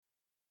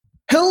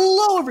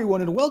Hello, everyone,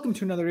 and welcome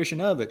to another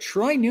edition of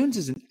Troy Nunes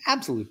is an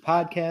Absolute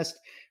Podcast.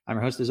 I'm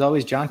your host, as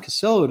always, John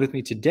Casillo. With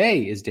me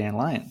today is Dan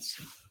Lyons.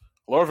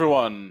 Hello,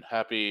 everyone.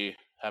 Happy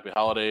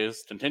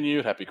holidays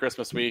continued. Happy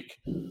Christmas week.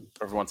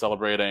 Everyone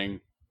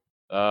celebrating,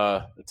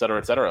 et cetera,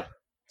 et cetera.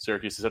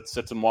 Syracuse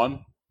sits in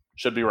one.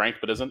 Should be ranked,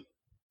 but isn't.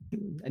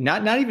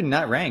 Not even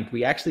not ranked.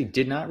 We actually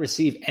did not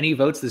receive any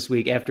votes this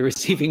week after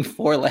receiving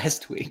 4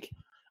 last week.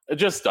 It's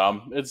just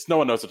dumb. No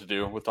one knows what to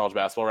do with college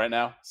basketball right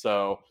now.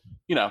 So,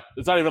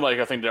 it's not even like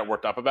a thing to get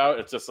worked up about.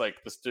 It's just like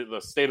the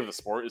state of the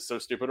sport is so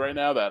stupid right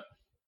now that,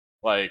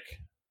 like,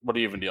 what do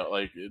you even deal?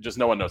 Like, just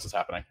no one knows what's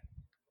happening.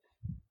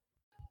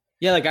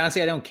 Yeah,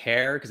 honestly, I don't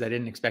care because I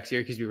didn't expect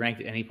Syracuse to be ranked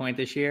at any point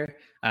this year.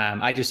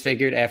 I just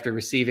figured after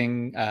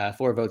receiving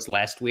 4 votes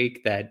last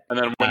week that... And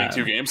then winning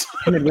 2 games.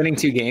 And then winning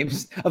 2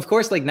 games. Of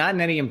course, not in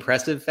any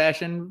impressive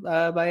fashion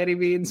by any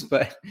means,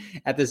 but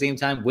at the same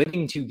time,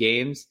 winning 2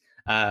 games...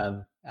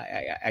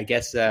 I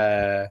guess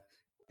the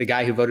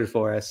guy who voted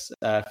for us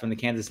from the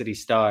Kansas City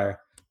Star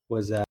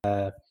was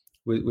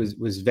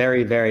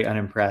very, very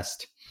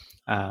unimpressed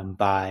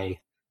by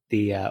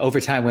the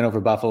overtime win over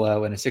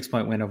Buffalo and a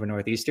 6-point win over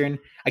Northeastern.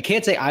 I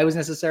can't say I was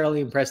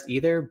necessarily impressed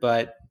either,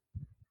 but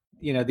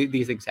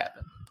these things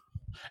happen.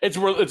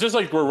 It's just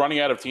like we're running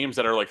out of teams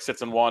that are like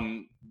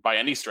 6-1 by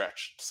any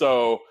stretch.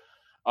 So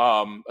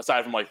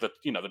aside from the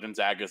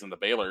Gonzagas and the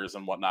Baylors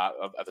and whatnot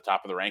at the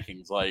top of the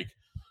rankings,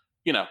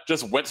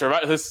 just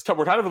survive.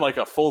 We're kind of in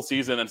a full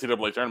season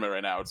NCAA tournament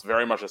right now. It's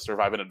very much a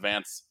survive and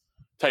advance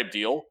type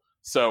deal.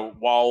 So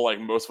while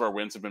most of our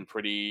wins have been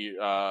pretty,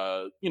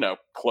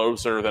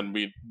 closer than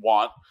we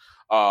want,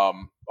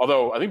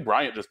 although I think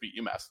Bryant just beat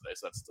UMass today,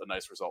 so that's a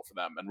nice result for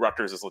them. And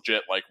Rutgers is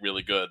legit,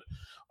 really good.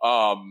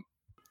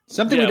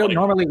 Something we don't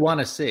normally want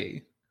to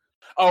see.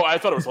 Oh, I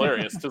thought it was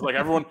hilarious because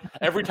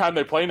every time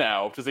they play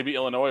now, because they beat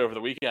Illinois over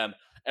the weekend,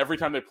 every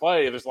time they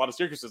play, there's a lot of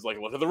Syracuse's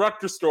look at the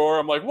Rutgers store.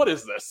 I'm like, what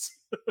is this?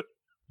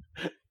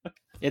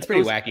 It's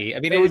pretty wacky. I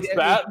mean, it was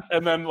that,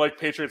 and then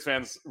Patriots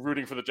fans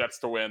rooting for the Jets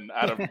to win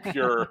out of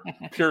pure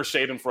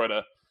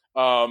Schadenfreude.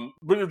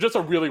 But it was just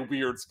a really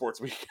weird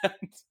sports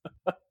weekend.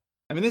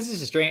 I mean, this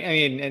is a strange. I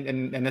mean,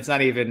 and that's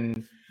not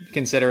even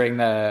considering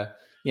the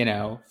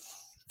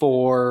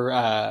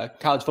 4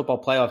 college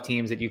football playoff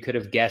teams that you could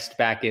have guessed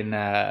back in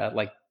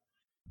May.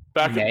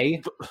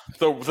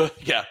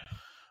 Yeah.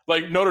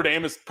 Notre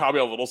Dame is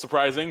probably a little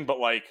surprising, but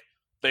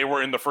they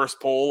were in the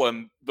first poll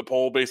and the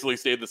poll basically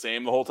stayed the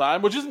same the whole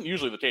time, which isn't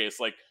usually the case.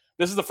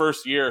 This is the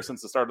first year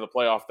since the start of the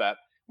playoff that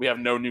we have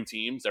no new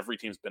teams. Every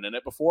team's been in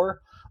it before.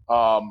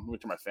 Let me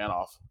turn my fan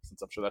off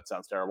since I'm sure that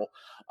sounds terrible.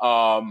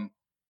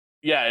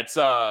 Yeah, it's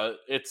I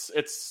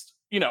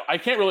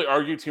can't really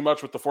argue too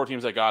much with the 4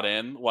 teams that got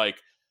in.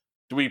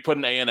 Do we put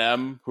an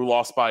A&M who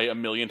lost by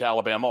 1 million to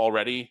Alabama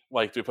already?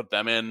 Do we put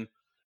them in?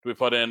 Do we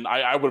put in?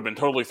 I would have been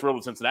totally thrilled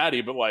with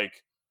Cincinnati, but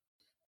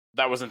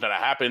that wasn't going to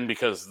happen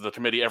because the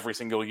committee every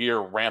single year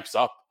ramps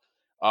up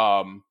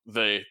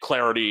the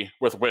clarity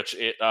with which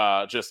it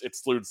just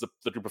excludes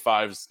the group of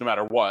 5s no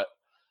matter what.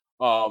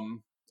 And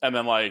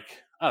then I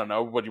don't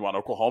know, what do you want,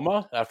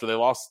 Oklahoma after they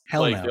lost?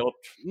 Hell no.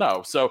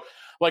 No. So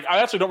I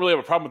actually don't really have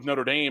a problem with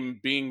Notre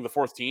Dame being the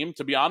 4th team,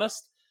 to be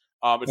honest.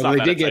 It's not they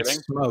that did exciting.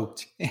 Get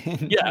smoked.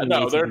 Yeah,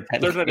 no, they're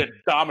going to get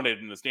dominated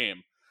in this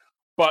game.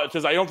 But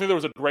because I don't think there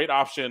was a great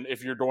option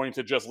if you're going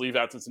to just leave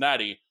out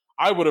Cincinnati.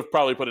 I would have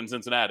probably put in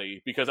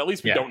Cincinnati because at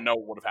least we don't know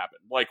what would have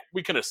happened.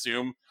 We can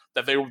assume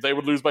that they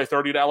would lose by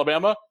 30 to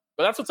Alabama,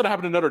 but that's what's going to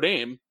happen to Notre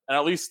Dame. And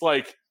at least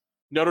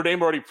Notre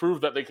Dame already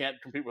proved that they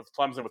can't compete with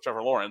Clemson with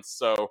Trevor Lawrence.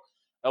 So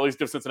at least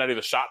give Cincinnati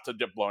the shot to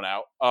get blown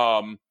out.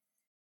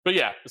 But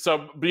yeah,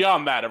 so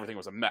beyond that, everything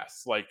was a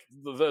mess.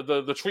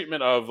 The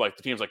treatment of the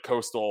teams like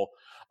Coastal,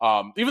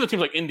 even the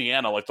teams like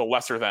Indiana, the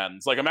lesser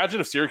thans.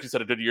 Imagine if Syracuse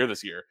had a good year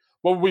this year.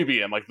 What would we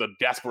be in? The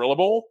Gasparilla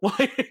Bowl?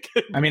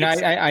 I mean,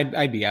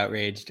 I'd be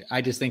outraged. I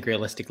just think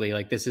realistically,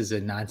 this is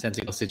a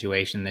nonsensical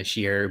situation this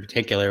year in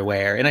particular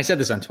where, and I said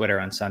this on Twitter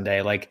on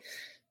Sunday,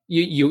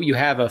 you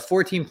have a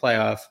 14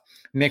 playoff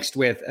mixed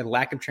with a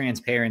lack of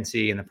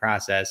transparency in the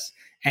process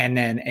and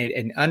then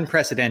an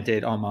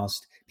unprecedented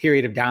almost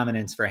period of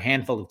dominance for a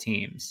handful of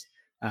teams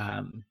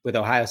with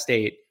Ohio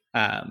State,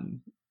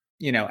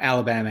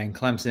 Alabama and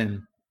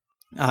Clemson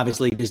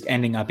obviously just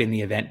ending up in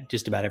the event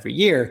just about every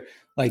year.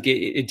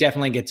 It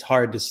definitely gets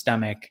hard to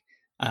stomach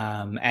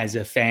as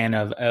a fan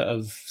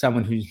of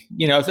someone who's,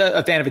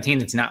 a fan of a team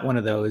that's not one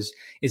of those,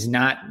 is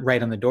not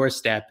right on the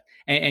doorstep.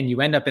 And you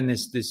end up in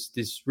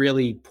this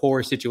really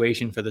poor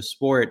situation for the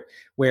sport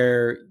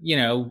where,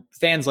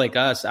 fans like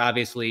us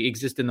obviously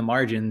exist in the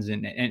margins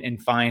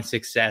and find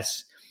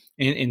success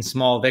in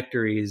small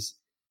victories.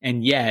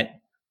 And yet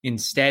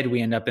instead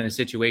we end up in a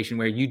situation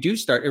where you do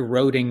start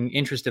eroding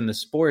interest in the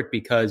sport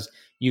because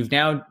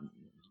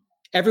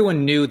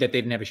everyone knew that they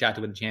didn't have a shot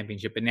to win the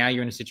championship, but now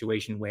you're in a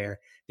situation where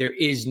they're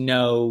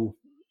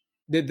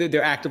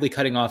actively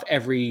cutting off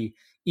every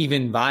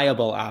even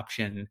viable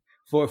option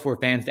for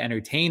fans to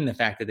entertain the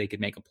fact that they could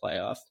make a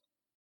playoff.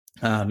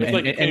 You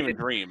can't even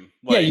dream.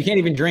 Yeah, you can't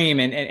even dream.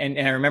 And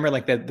I remember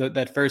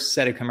that first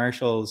set of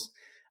commercials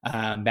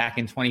back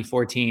in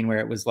 2014, where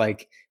it was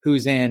like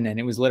who's in, and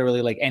it was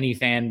literally like any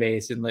fan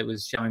base, and it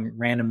was showing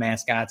random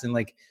mascots, and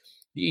like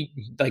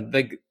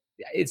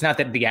it's not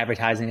that the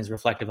advertising is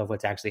reflective of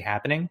what's actually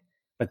happening,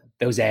 but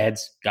those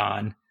ads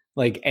gone.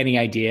 Like any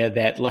idea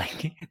that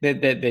like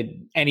that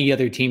any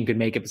other team could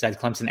make it besides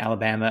Clemson,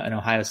 Alabama, and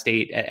Ohio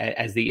State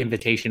as the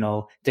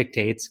invitational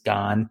dictates,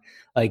 gone.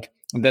 Like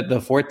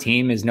the fourth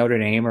team is Notre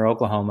Dame or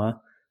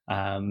Oklahoma.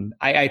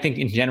 I think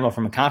in general,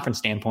 from a conference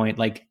standpoint,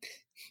 like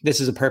this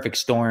is a perfect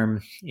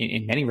storm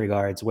in many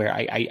regards, where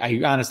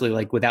I honestly,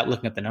 like, without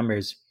looking up the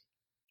numbers,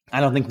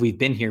 I don't think we've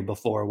been here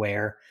before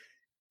where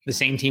the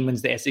same team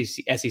wins the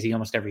SEC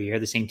almost every year.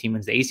 The same team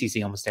wins the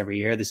ACC almost every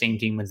year. The same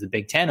team wins the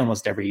Big Ten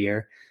almost every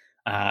year.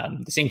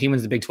 The same team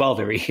wins the Big 12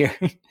 every year.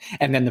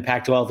 And then the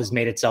Pac-12 has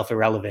made itself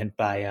irrelevant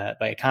by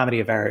a comedy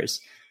of errors.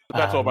 The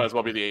Pac-12 might as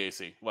well be the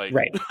AAC. Like,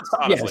 right.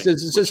 Honestly,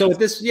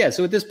 yeah.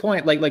 So at this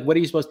point, like what are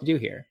you supposed to do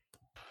here?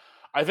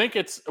 I think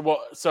it's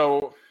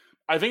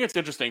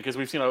interesting because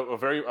we've seen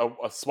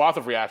a swath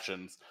of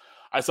reactions.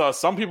 I saw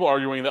some people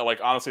arguing that, like,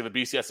 honestly, the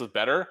BCS is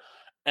better,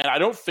 and I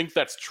don't think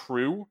that's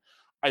true.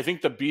 I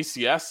think the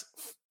BCS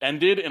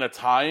ended in a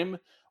time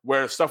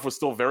where stuff was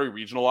still very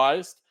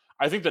regionalized.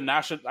 I think the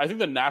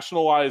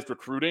nationalized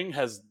recruiting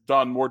has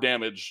done more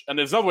damage, and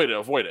there's no way to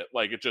avoid it.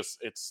 Like,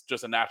 it's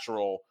just a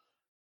natural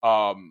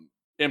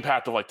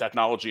impact of like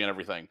technology and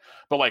everything.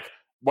 But like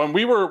when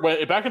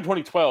back in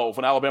 2012,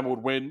 when Alabama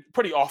would win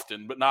pretty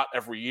often, but not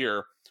every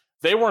year,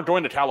 they weren't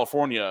going to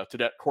California to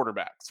get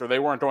quarterbacks, or they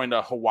weren't going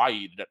to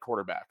Hawaii to get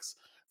quarterbacks.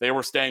 They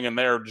were staying in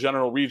their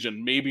general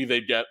region. Maybe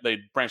they'd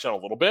branch out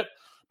a little bit,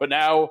 but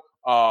now,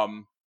 I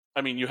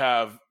mean, you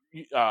have,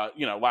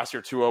 last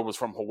year Tua was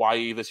from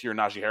Hawaii. This year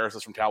Najee Harris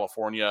is from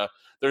California.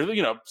 There's,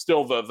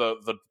 still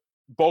the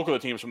bulk of the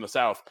teams from the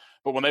South.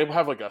 But when they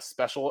have like a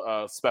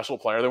special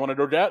player they want to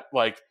go get,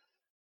 like,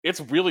 it's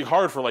really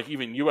hard for like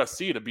even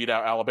USC to beat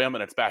out Alabama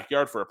in its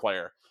backyard for a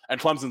player. And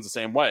Clemson's the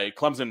same way.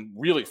 Clemson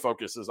really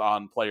focuses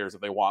on players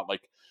that they want.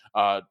 Like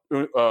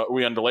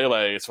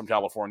Uiagalelei is from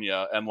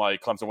California, and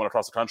like Clemson went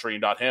across the country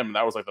and got him. And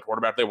that was like the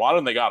quarterback they wanted,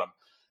 and they got him.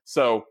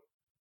 So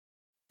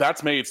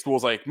that's made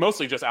schools like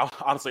mostly just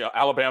honestly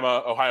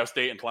Alabama, Ohio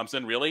State, and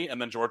Clemson, really. And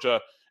then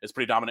Georgia is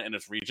pretty dominant in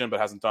its region, but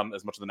hasn't done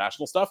as much of the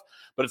national stuff.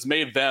 But it's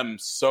made them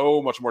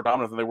so much more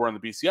dominant than they were in the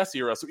BCS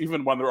era. So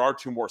even when there are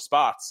two more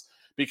spots,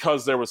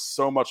 because there was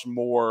so much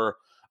more,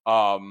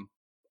 there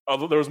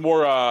was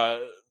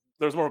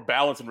more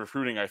balance in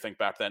recruiting, I think,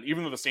 back then.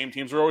 Even though the same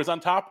teams were always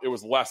on top, it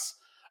was less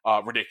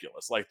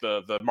ridiculous. Like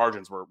the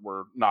margins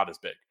were not as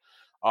big.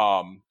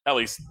 At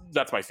least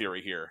that's my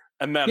theory here.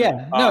 And then,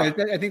 I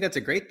think that's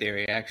a great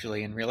theory,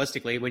 actually. And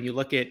realistically, when you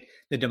look at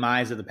the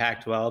demise of the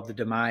Pac-12, the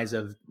demise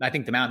of, I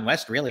think, the Mountain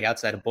West, really,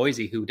 outside of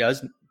Boise, who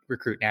does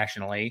recruit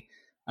nationally,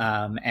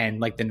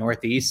 and like the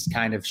Northeast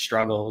kind of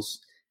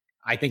struggles,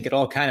 I think it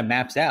all kind of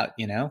maps out,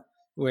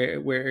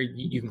 where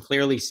you can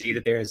clearly see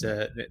that there's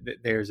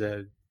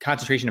a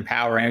concentration of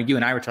power. And you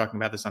and I were talking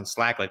about this on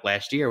Slack like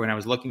last year when I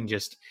was looking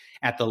just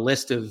at the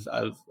list of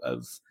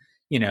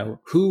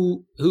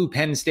who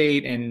Penn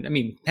State, and I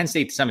mean Penn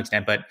State to some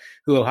extent, but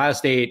who Ohio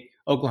State,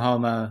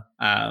 Oklahoma,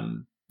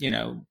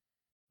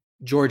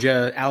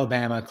 Georgia,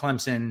 Alabama,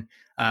 Clemson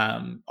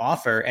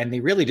offer, and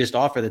they really just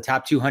offer the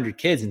top 200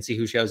 kids and see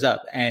who shows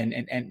up. And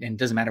it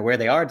doesn't matter where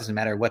they are, it doesn't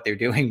matter what they're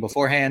doing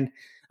beforehand.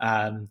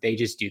 They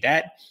just do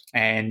that.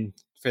 And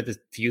for the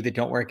few that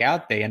don't work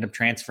out, they end up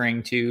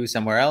transferring to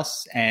somewhere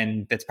else.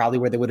 And that's probably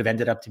where they would have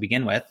ended up to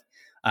begin with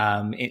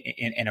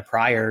in a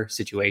prior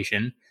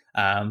situation.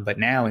 But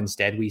now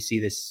instead we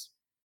see this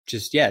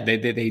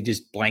they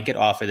just blanket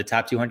offer the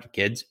top 200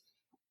 kids.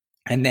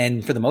 And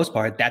then for the most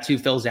part, that's who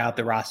fills out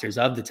the rosters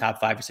of the top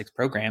 5 or 6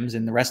 programs.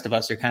 And the rest of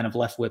us are kind of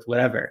left with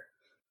whatever.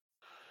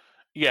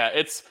 Yeah,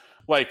 it's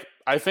like,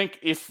 I think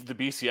if the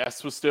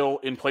BCS was still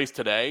in place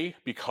today,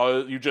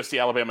 because you just see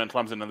Alabama and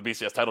Clemson in the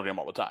BCS title game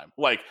all the time,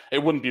 like,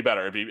 it wouldn't be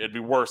better. It'd be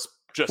worse.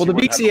 The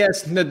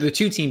BCS, the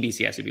 2-team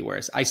BCS would be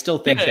worse. I still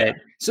think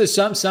so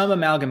some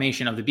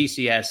amalgamation of the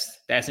BCS,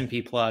 the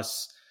S&P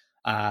plus,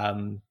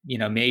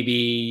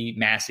 maybe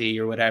Massey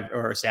or whatever,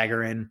 or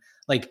Sagarin,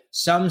 like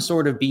some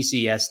sort of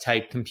BCS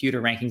type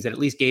computer rankings that at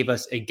least gave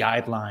us a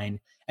guideline.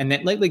 And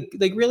then like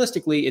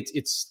realistically,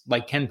 it's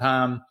like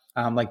KenPom,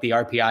 like the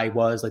RPI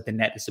was, like the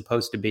net is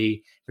supposed to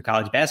be for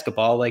college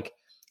basketball. Like,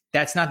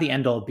 that's not the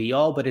end all be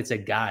all, but it's a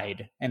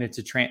guide, and it's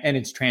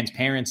it's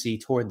transparency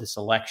toward the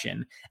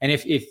selection. And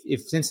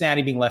if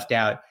Cincinnati being left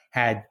out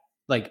had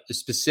like a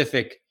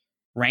specific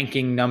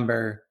ranking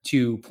number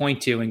to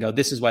point to and go,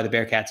 this is why the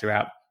Bearcats are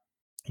out,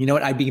 you know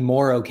what? I'd be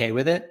more okay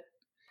with it.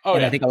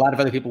 I think a lot of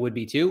other people would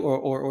be too.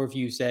 Or if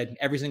you said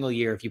every single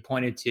year, if you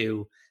pointed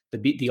to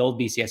the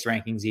old BCS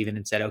rankings even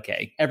and said,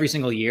 okay, every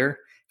single year,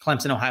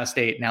 Clemson, Ohio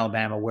State, and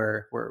Alabama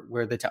were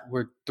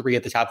 3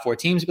 of the top 4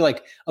 teams. Be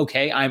like,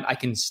 okay, I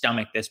can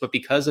stomach this, but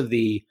because of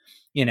the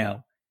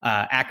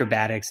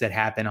acrobatics that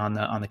happen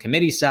on the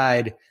committee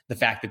side, the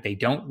fact that they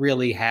don't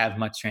really have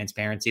much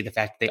transparency, the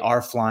fact that they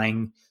are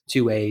flying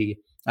to a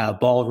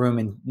ballroom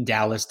in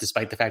Dallas,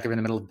 despite the fact they're in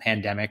the middle of a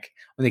pandemic,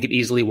 when they could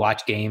easily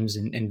watch games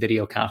and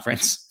video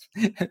conference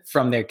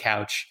from their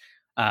couch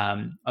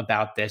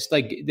about this.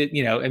 Like,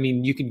 you know, I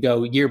mean, you could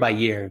go year by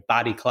year,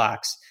 body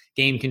clocks,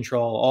 game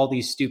control, all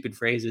these stupid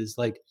phrases.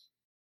 Like,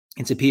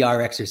 it's a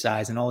PR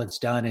exercise, and all it's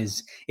done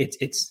is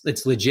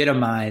it's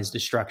legitimized a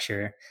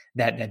structure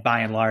that by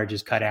and large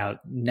has cut out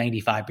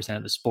 95%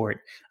 of the sport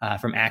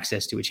from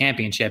access to a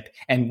championship.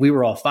 And we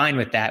were all fine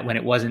with that when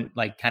it wasn't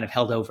like kind of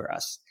held over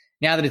us.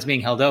 Now that it's being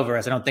held over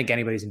us, I don't think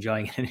anybody's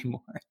enjoying it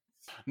anymore.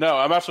 No,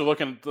 I'm actually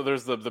looking.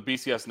 There's the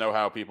BCS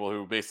know-how people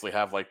who basically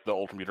have like the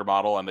old computer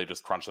model, and they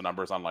just crunch the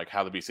numbers on like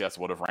how the BCS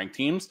would have ranked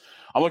teams.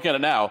 I'm looking at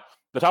it now.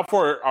 The top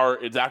four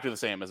are exactly the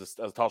same as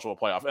a college football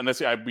playoff. And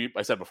this,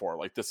 I said before,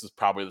 like this is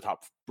probably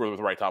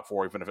the right top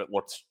four, even if it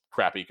looks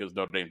crappy because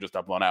Notre Dame just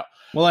got blown out.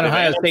 Well, and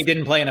Ohio State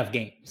didn't play enough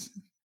games.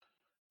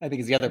 I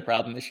think is the other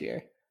problem this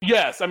year.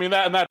 Yes, I mean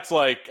that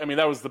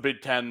was the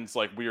Big Ten's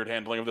like weird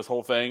handling of this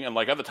whole thing, and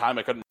like at the time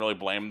I couldn't really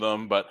blame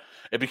them, but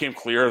it became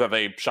clear that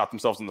they shot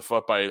themselves in the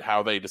foot by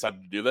how they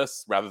decided to do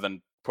this, rather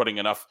than putting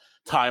enough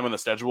time on the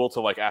schedule to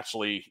like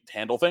actually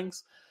handle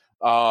things.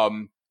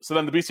 So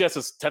then the BCS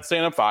is Texas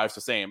A&M 5, so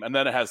same, and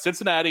then it has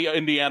Cincinnati,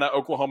 Indiana,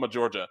 Oklahoma,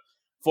 Georgia,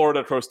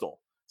 Florida, Coastal.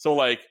 So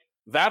like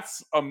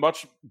that's a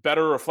much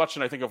better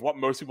reflection, I think, of what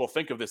most people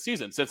think of this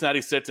season.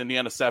 Cincinnati 6,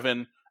 Indiana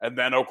 7, and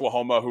then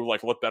Oklahoma, who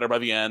like looked better by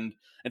the end.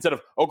 Instead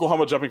of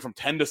Oklahoma jumping from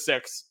 10 to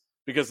 6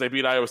 because they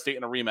beat Iowa State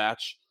in a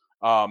rematch,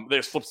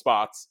 they flipped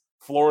spots.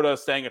 Florida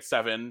staying at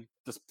 7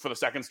 for the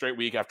second straight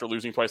week after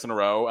losing twice in a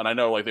row. And I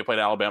know like they played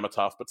Alabama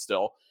tough, but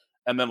still.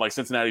 And then like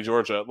Cincinnati,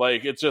 Georgia,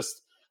 like it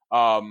just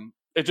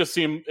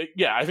seemed,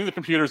 yeah, I think the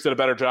computers did a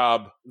better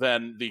job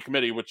than the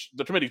committee, which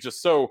the committee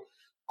just so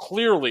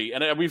clearly,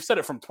 and we've said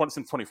it since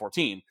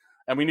 2014,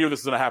 and we knew this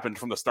was going to happen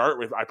from the start.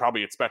 I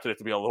probably expected it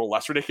to be a little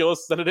less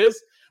ridiculous than it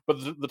is, but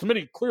the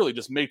committee clearly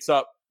just makes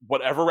up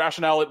whatever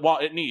rationale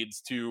it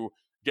needs to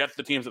get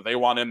the teams that they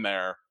want in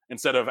there,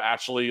 instead of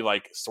actually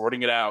like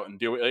sorting it out and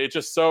do it.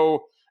 It's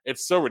so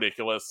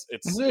ridiculous.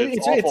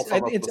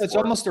 It's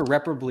almost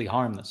irreparably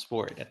harmed the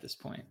sport at this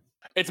point.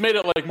 It's made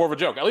it like more of a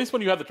joke. At least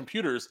when you have the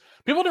computers,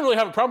 people didn't really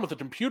have a problem with the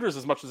computers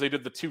as much as they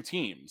did the two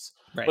teams.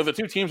 Right. Like the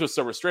two teams was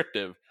so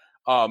restrictive.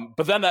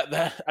 But then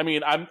I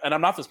mean,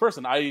 I'm not this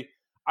person. I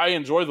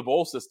enjoy the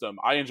bowl system.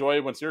 I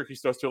enjoy when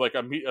Syracuse goes to like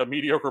a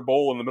mediocre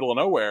bowl in the middle of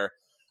nowhere.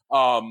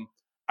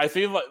 I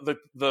feel like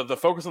the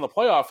focus on the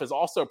playoff has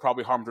also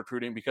probably harmed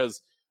recruiting,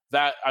 because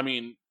that, I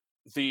mean,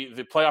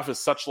 the playoff is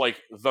such like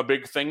the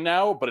big thing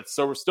now, but it's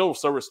still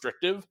so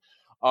restrictive.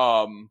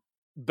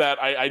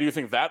 That I do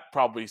think that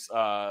probably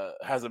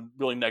has a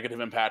really negative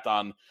impact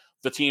on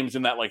the teams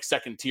in that like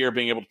second tier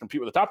being able to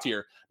compete with the top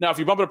tier. Now, if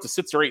you bump it up to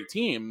 6 or 8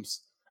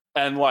 teams,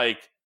 and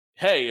like,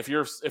 hey, if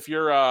you're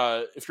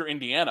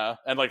Indiana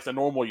and like the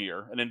normal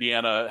year, and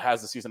Indiana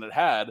has the season it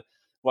had,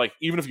 like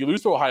even if you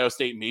lose to Ohio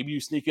State, maybe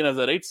you sneak in as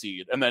that 8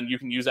 seed, and then you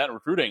can use that in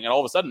recruiting, and all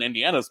of a sudden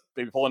Indiana's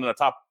maybe pulling in a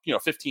top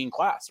 15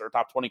 class or a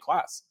top 20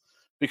 class,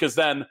 because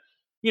then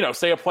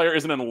say a player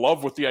isn't in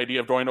love with the idea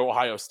of going to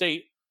Ohio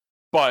State,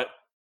 but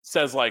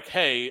says like,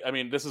 hey, I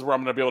mean, this is where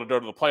I'm going to be able to go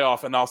to the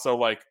playoff, and also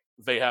like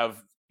they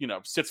have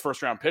 6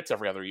 first round picks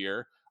every other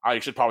year. I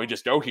should probably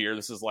just go here.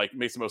 This is like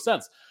makes the most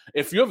sense.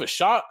 If you have a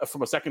shot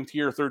from a second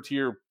tier, third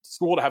tier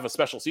school to have a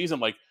special season,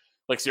 like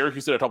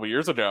Syracuse did a couple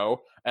years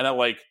ago, and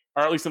or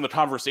at least in the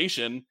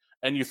conversation,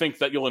 and you think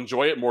that you'll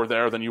enjoy it more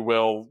there than you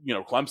will,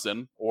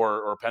 Clemson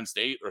or Penn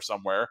State or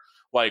somewhere.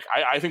 Like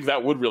I think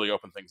that would really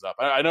open things up.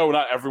 I know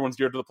not everyone's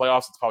geared to the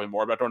playoffs. It's probably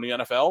more about going to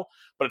the NFL,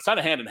 but it's kind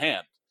of hand in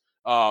hand.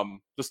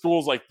 The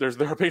schools, like there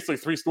are basically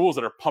 3 schools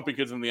that are pumping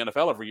kids in the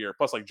NFL every year,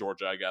 plus like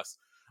Georgia, I guess.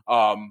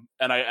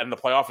 And the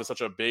playoff is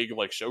such a big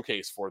like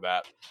showcase for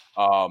that.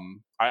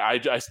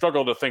 I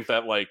struggle to think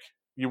that like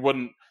you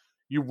wouldn't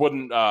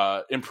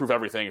improve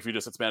everything if you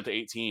just expand to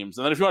 8 teams.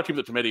 And then if you want to keep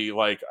the committee,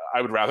 like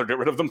I would rather get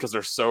rid of them because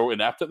they're so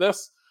inept at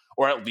this,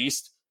 or at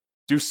least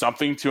do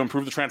something to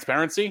improve the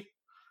transparency.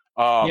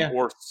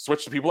 Or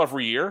switch to people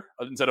every year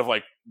instead of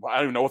like, I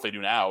don't even know what they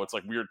do now. It's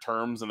like weird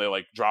terms and they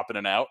like drop in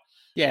and out.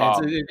 Yeah,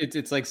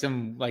 it's like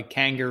some like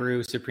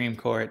kangaroo Supreme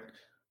Court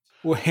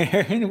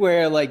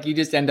where like you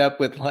just end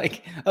up with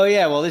like, oh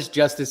yeah, well this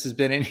justice has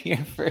been in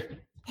here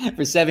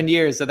for 7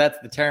 years, so that's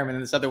the term, and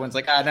then this other one's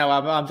like, no,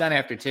 I'm done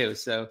after 2,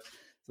 so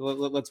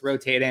let's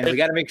rotate in. We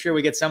got to make sure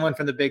we get someone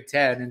from the Big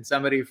Ten and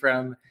somebody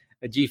from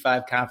a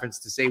G5 conference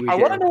to say I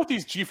want to know what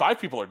these G5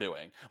 people are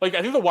doing. Like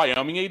I think the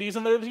Wyoming AD is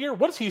in there this year.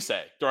 What does he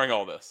say during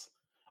all this?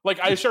 Like,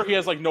 I'm sure he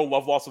has like no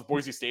love lost with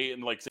Boise State,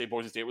 and like say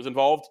Boise State was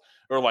involved,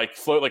 or like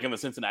float like in the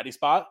Cincinnati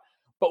spot.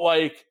 But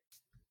like,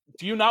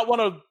 do you not want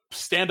to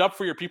stand up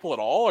for your people at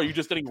all? Are you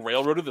just getting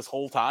railroaded this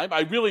whole time? I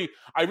really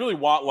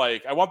want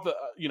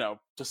the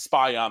to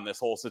spy on this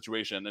whole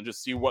situation and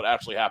just see what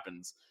actually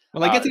happens.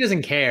 Well, I guess he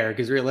doesn't care,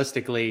 because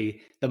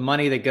realistically, the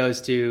money that goes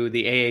to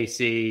the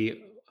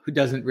AAC, who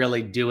doesn't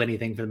really do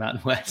anything for the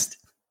Mountain West.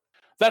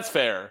 That's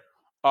fair.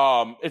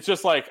 It's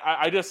just like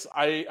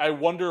I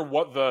wonder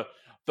what the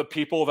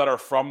people that are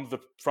from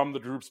the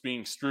groups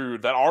being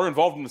screwed, that are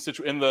involved in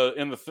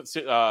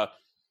the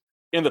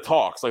in the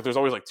talks. Like there's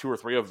always like 2 or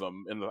 3 of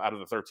them out of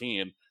the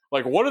 13.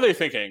 Like what are they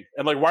thinking?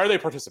 And like why are they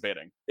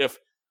participating? If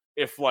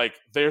like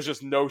there's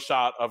just no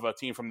shot of a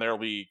team from their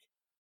league.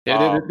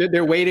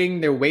 They're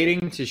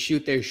waiting to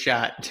shoot their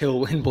shot till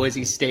when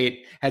Boise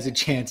State has a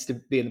chance to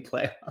be in the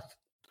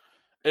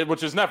playoff.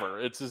 Which is never.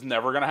 It's just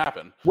never going to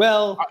happen.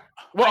 Well,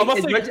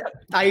 unless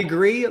I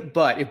agree,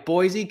 but if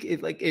Boise,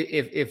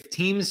 if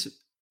teams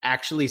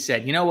actually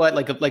said, you know what,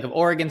 like if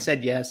Oregon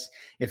said yes,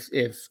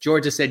 if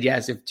Georgia said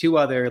yes, if 2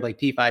 other like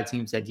P5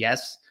 teams said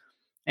yes,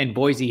 and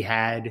Boise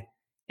had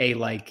a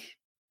like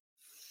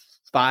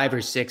 5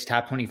 or 6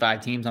 top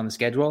 25 teams on the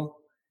schedule,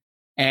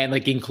 and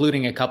like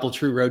including a couple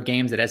true road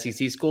games at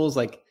SEC schools,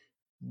 like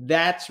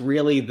that's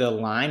really the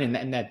line,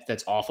 and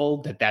that's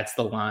awful that's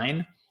the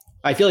line.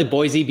 I feel like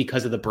Boise,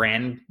 because of the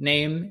brand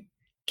name,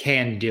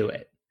 can do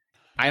it.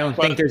 I don't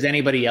think there's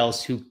anybody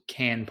else who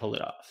can pull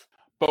it off.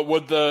 But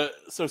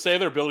say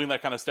they're building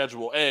that kind of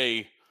schedule,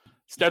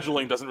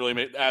 scheduling doesn't really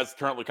make, as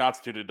currently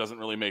constituted, doesn't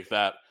really make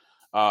that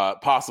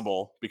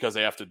possible because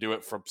they have to do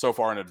it from so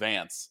far in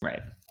advance.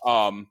 Right.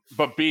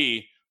 But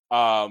B,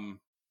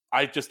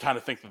 I just kind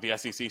of think that the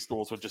SEC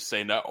schools would just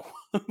say no.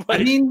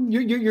 I mean,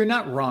 you're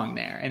not wrong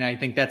there, and I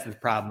think that's the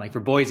problem. Like for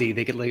Boise,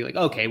 they could like,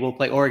 okay, we'll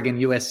play Oregon,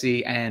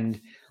 USC,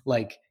 and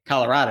like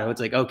Colorado.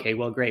 It's like, okay,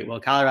 well, great. Well,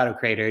 Colorado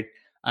cratered.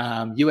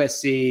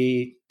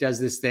 USC does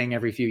this thing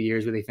every few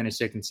years where they finish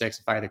 6-6 and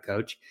fire the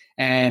coach,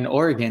 and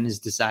Oregon has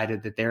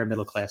decided that they're a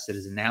middle class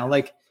citizen now.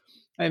 Like,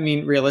 I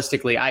mean,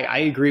 realistically, I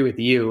agree with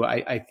you.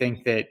 I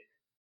think that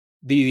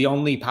the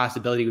only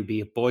possibility would be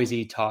if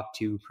Boise talked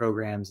to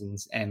programs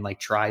and like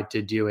tried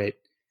to do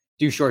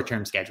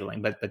short-term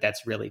scheduling, but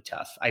that's really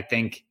tough. I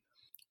think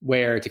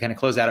where, to kind of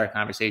close out our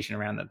conversation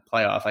around the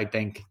playoff, I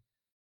think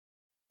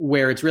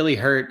where it's really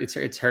hurt,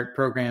 it's hurt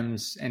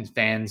programs and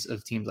fans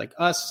of teams like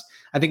us.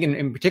 I think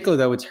in particular,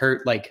 though, it's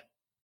hurt like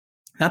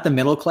not the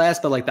middle class,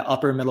 but like the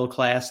upper middle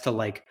class to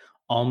like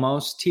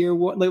almost tier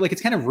one. Like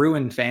it's kind of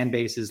ruined fan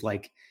bases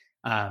like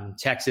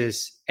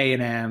Texas,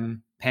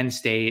 A&M, Penn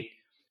State,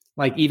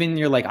 like even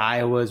your like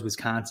Iowas,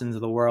 Wisconsins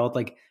of the world,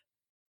 like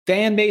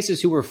fan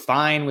bases who were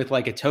fine with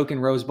like a token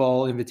Rose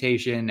Bowl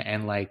invitation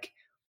and like,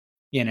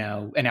 you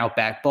know, an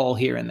Outback Bowl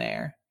here and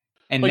there.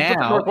 And like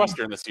now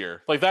Northwestern this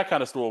year, like that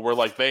kind of school where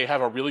like they have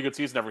a really good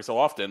season every so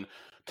often.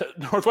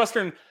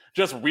 Northwestern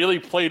just really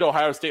played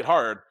Ohio State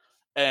hard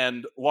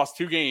and lost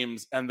 2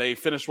 games, and they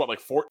finished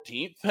like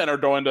 14th and are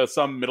going to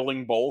some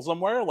middling bowl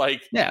somewhere.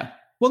 Like, yeah,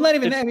 well, not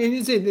even that. I mean,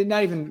 it's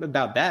not even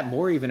about that.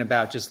 More even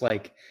about just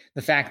like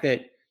the fact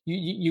that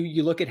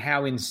you look at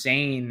how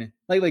insane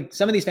like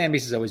some of these fan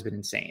bases have always been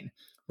insane,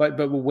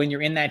 but when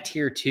you're in that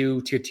tier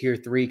 2 to tier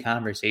 3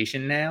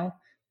 conversation now,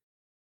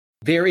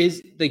 there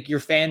is like your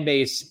fan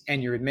base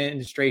and your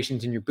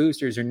administrations and your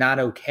boosters are not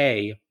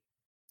okay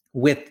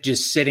with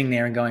just sitting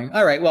there and going,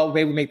 all right, well,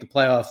 maybe we make the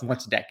playoffs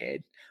once a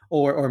decade,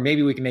 or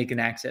maybe we can make an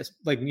access,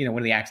 like, you know,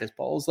 one of the access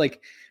bowls.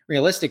 Like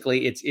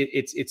realistically,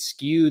 it's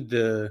skewed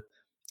the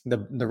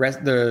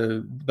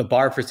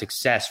bar for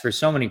success for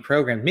so many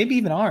programs, maybe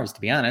even ours,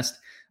 to be honest.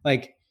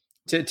 Like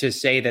to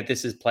say that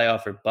this is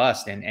playoff or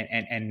bust,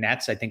 and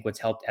that's, I think, what's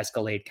helped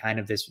escalate kind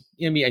of this.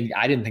 You know,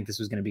 I didn't think this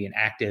was going to be an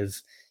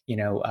active, you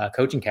know,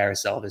 coaching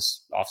carousel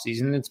this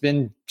offseason. It's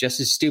been just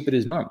as stupid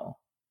as normal.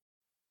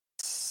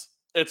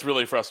 It's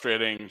really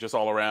frustrating just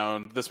all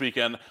around this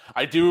weekend.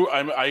 I do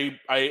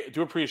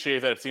appreciate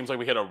that it seems like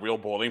we hit a real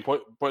boiling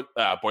point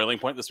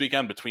this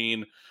weekend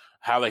between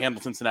how they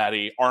handled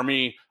Cincinnati,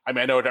 Army. I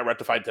mean, I know it got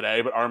rectified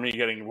today, but Army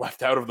getting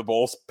left out of the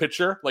bowl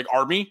picture, like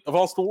Army of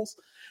all schools.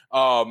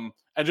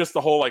 And just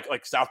the whole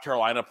like South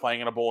Carolina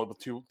playing in a bowl with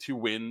two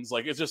wins.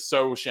 Like it's just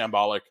so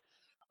shambolic.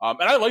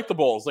 And I like the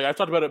bowls. Like I've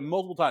talked about it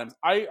multiple times.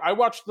 I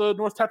watched the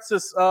North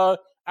Texas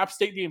App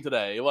State game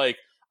today. Like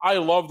I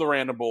love the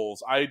random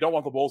bowls. I don't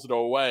want the bowls to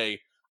go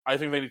away. I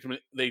think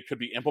they could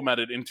be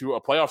implemented into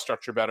a playoff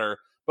structure better,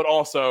 but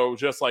also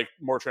just like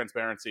more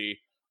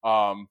transparency.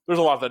 There's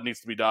a lot that needs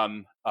to be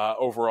done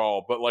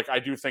overall, but like I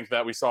do think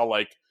that we saw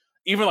like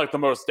even like the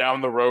most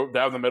down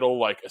the middle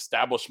like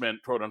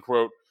establishment quote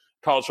unquote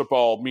college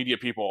football media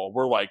people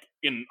were like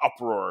in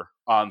uproar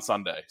on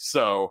Sunday.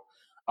 So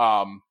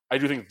I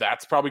do think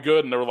that's probably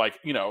good. And there were like,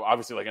 you know,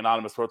 obviously like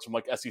anonymous quotes from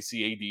like SEC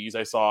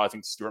ADs. I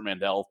think Stuart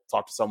Mandel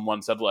talked to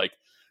someone, said like,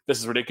 this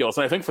is ridiculous.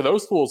 And I think for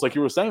those schools, like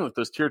you were saying, like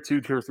those tier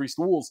 2, tier 3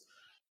 schools,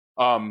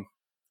 I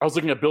was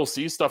looking at Bill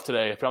C's stuff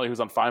today. Apparently he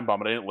was on Feinbaum,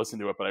 but I didn't listen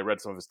to it, but I read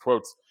some of his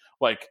quotes.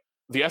 Like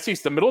the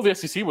middle of the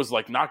SEC was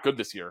like not good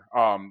this year.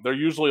 They're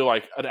usually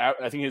like,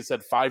 I think he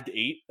said 5 to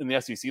 8 in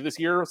the SEC this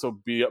year. So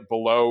be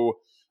below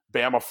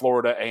Bama,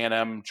 Florida,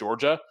 A&M,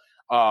 Georgia.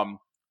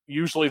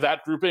 Usually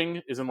that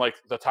grouping is in like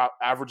the top,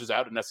 averages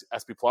out in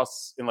SP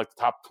Plus in like the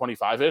top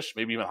 25-ish,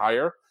 maybe even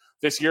higher.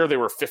 This year they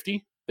were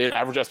 50. They had an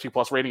average SP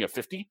Plus rating of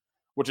 50,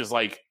 which is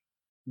like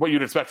what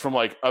you'd expect from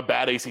like a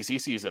bad ACC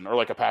season or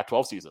like a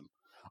Pac-12 season.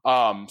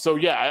 So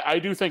yeah, I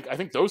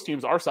think those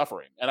teams are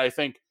suffering. And I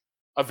think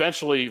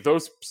eventually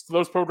those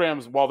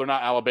programs, while they're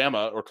not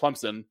Alabama or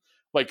Clemson,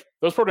 like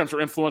those programs are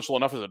influential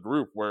enough as a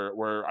group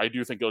where I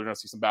do think you're going to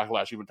see some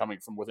backlash even coming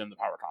from within the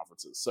power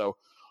conferences. So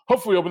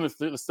hopefully open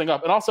this thing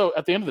up. And also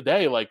at the end of the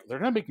day, like they're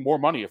going to make more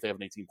money if they have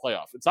an 18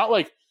 playoff. It's not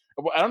like,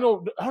 I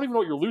don't even know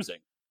what you're losing.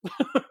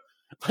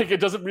 Like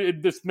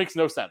this makes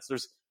no sense.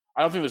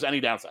 I don't think there's any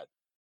downside.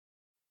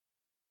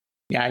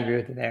 Yeah, I agree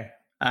with you there.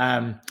 I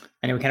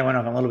know we kind of went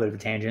on a little bit of a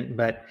tangent,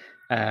 but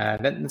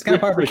that's kind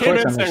of part of the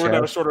course on the show. We're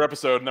doing a shorter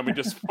episode, and then we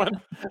just went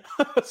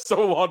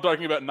so long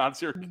talking about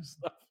non-Syracuse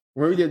stuff.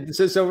 We're going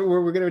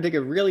to take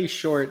a really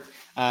short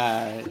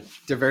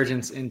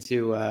divergence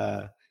into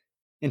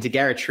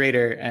Garrett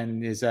Shrader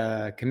and his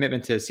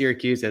commitment to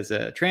Syracuse as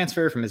a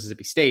transfer from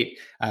Mississippi State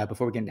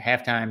before we get into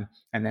halftime,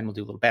 and then we'll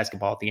do a little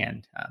basketball at the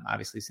end.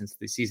 Obviously, since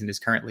the season is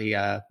currently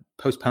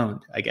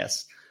postponed, I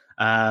guess.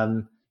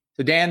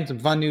 So Dan, some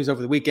fun news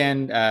over the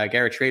weekend.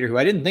 Garrett Shrader, who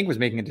I didn't think was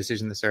making a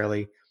decision this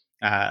early,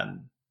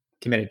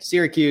 committed to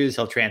Syracuse.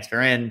 He'll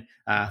transfer in.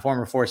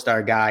 Former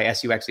 4-star guy.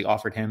 SU actually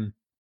offered him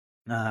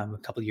a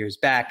couple of years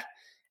back,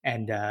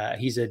 and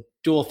he's a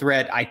dual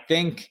threat. I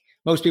think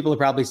most people have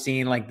probably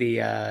seen like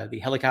the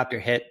helicopter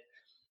hit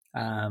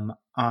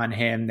on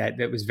him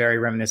that was very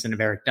reminiscent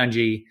of Eric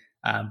Dungey.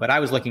 But I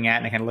was looking at,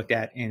 and I kind of looked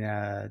at in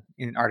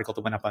an article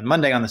that went up on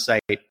Monday on the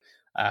site,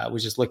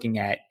 was just looking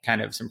at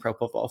kind of some Pro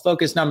Football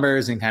Focus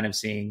numbers and kind of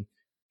seeing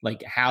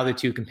like how the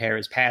two compare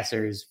as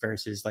passers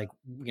versus like,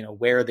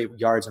 where the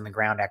yards on the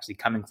ground actually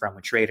coming from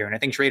with Shrader. And I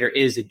think Shrader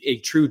is a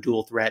true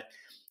dual threat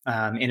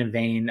in a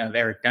vein of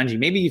Eric Dungey,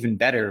 maybe even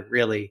better,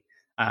 really,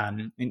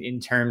 in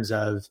terms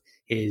of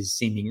his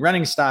seeming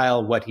running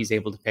style, what he's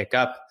able to pick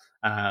up.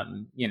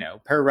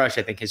 Per rush,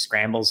 I think his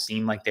scrambles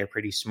seem like they're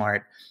pretty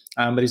smart.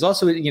 But he's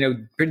also,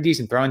 pretty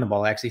decent throwing the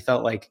ball. I actually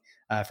felt like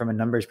from a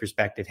numbers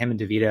perspective, him and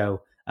DeVito,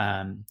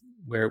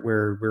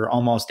 we're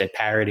almost at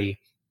parity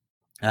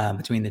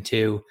between the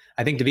two.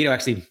 I think DeVito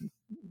actually,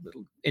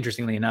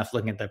 interestingly enough,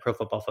 looking at the Pro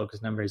Football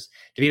Focus numbers,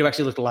 DeVito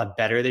actually looked a lot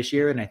better this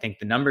year. And I think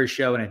the numbers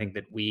show, and I think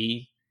that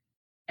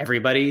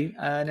everybody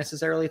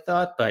necessarily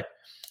thought, but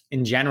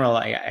in general,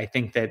 I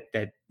think that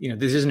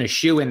this isn't a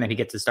shoe-in that he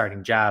gets a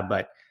starting job,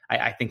 but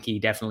I think he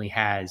definitely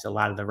has a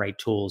lot of the right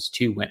tools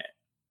to win it.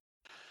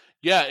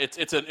 Yeah,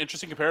 it's an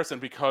interesting comparison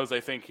because I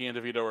think he and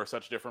DeVito are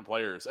such different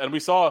players. And we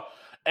saw,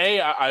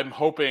 I'm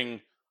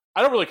hoping,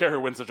 I don't really care who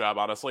wins the job,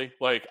 honestly.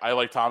 Like, I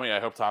like Tommy. I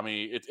hope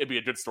Tommy, it'd be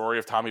a good story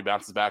if Tommy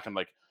bounces back and,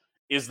 like,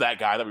 is that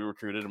guy that we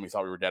recruited and we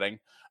thought we were getting.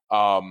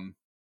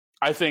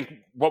 I think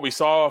what we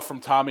saw from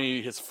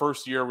Tommy his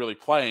first year really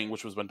playing,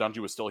 which was when Dungey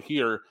was still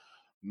here,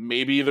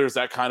 maybe there's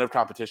that kind of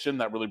competition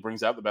that really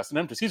brings out the best in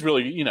him because he's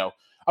really, I'm not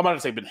going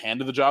to say been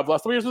handed the job the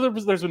last 3 years,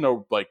 but there's been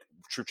no, like,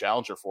 true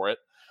challenger for it.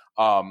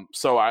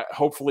 So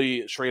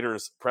hopefully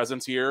Shrader's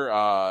presence here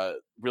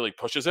really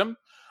pushes him.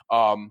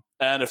 And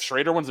if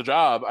Shrader wins the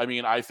job, I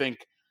mean, I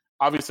think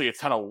obviously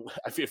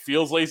it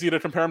feels lazy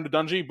to compare him to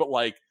Dungey, but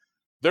like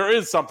there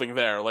is something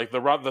there. Like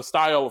the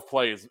style of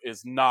play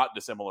is not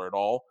dissimilar at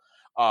all.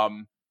 But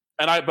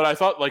I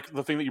thought like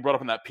the thing that you brought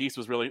up in that piece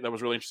was really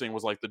interesting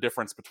was like the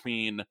difference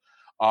between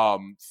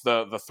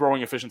the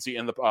throwing efficiency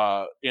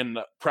in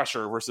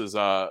pressure versus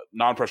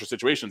non-pressure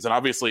situations. And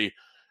obviously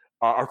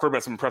our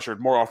quarterbacks have been pressured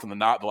more often than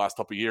not the last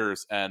couple of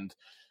years. And,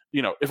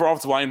 if our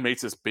offensive line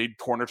makes this big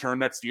corner turn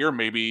next year,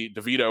 maybe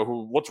DeVito,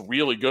 who looks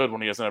really good when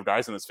he doesn't have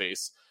guys in his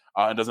face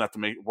and doesn't have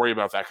to worry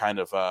about that kind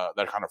of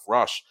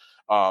rush,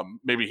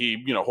 maybe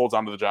he, holds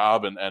on to the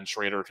job and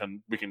Shrader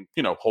we can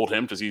hold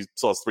him because he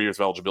still has 3 years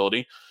of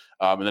eligibility.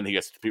 And then he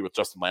gets to compete with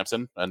Justin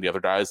Lamson and the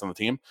other guys on the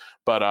team.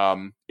 But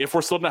if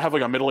we're still going to have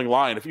like a middling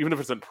line, even if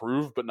it's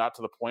improved, but not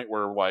to the point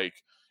where like,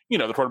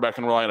 the quarterback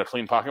can rely on a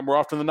clean pocket more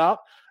often than not,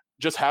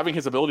 just having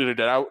his ability to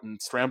get out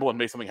and scramble and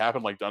make something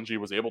happen like Dungey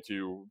was able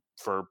to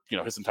for,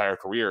 his entire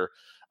career,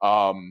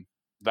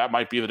 that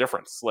might be the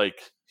difference.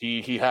 Like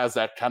he has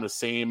that kind of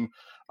same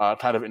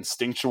kind of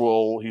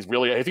instinctual, I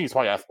think he's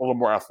probably a little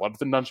more athletic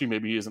than Dungey.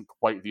 Maybe he isn't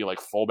quite the like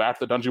fullback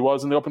that Dungey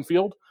was in the open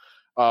field.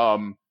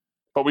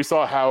 But we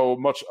saw how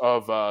much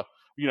of,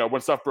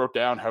 when stuff broke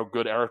down, how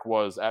good Eric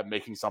was at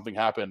making something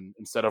happen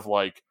instead of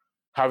like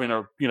having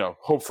to,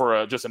 hope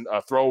for just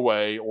a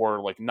throwaway or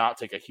like not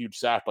take a huge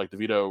sack like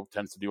DeVito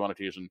tends to do on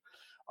occasion.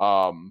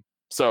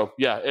 So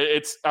yeah,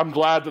 I'm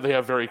glad that they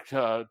have very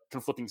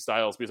conflicting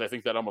styles because I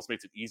think that almost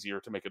makes it easier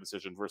to make a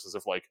decision versus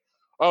if like,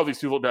 oh, these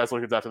two little guys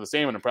look exactly the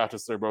same and in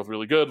practice they're both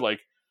really good. Like,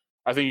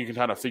 I think you can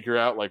kind of figure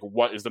out like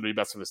what is going to be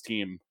best for this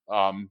team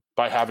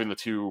by having the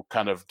two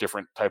kind of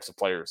different types of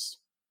players.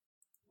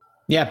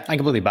 Yeah, I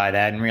completely buy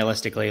that. And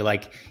realistically,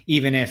 like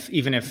even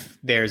if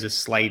there's a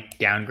slight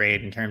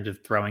downgrade in terms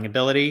of throwing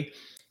ability,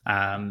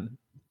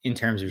 in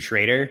terms of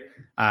Shrader,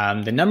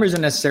 the numbers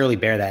don't necessarily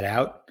bear that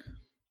out.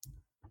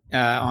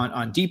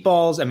 On deep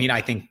balls, I mean,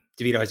 I think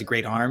DeVito has a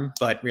great arm,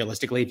 but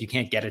realistically, if you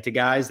can't get it to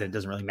guys, that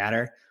doesn't really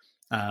matter.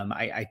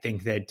 I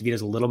think that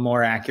DeVito's a little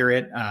more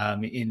accurate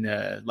in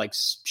the like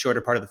shorter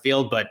part of the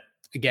field, but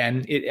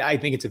again, I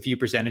think it's a few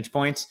percentage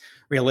points.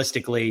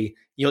 Realistically,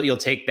 you'll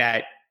take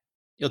that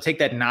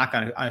knock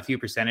on a few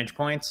percentage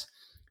points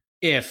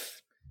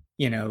if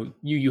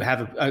you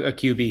have a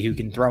QB who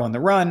can throw on the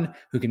run,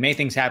 who can make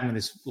things happen with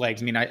his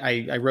legs. I mean,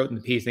 I wrote in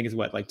the piece, I think it's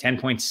like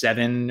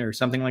 10.7 or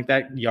something like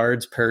that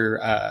yards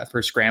per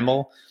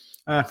scramble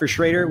for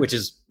Schrader, which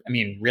is, I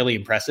mean, really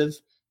impressive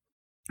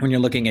when you're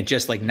looking at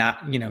just like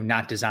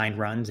not designed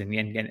runs and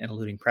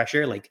eluding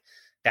pressure. Like,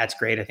 that's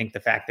great. I think the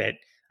fact that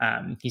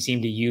he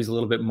seemed to use a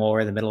little bit more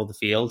in the middle of the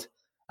field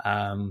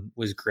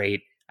was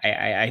great.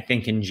 I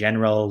think in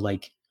general,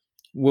 like,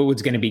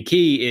 what's going to be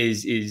key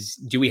is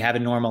do we have a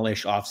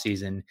normal-ish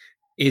offseason?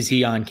 Is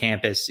he on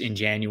campus in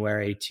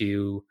January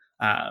to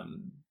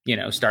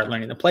start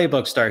learning the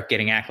playbook, start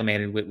getting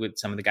acclimated with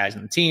some of the guys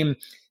on the team?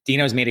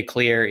 Dino's made it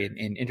clear in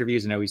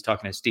interviews. I know he's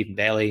talking to Stephen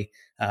Bailey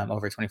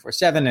over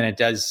 24/7, and it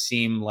does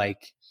seem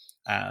like,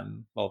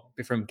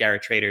 from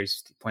Garrett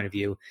Trader's point of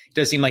view, it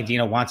does seem like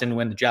Dino wants him to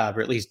win the job,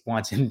 or at least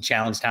wants him to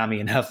challenge Tommy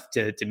enough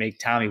to make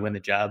Tommy win the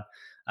job.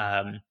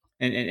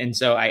 And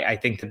so I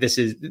think that this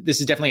is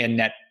definitely a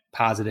net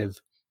positive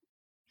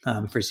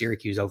for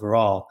Syracuse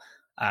overall.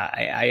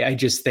 I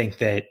just think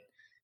that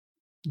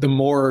the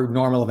more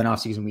normal of an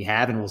offseason we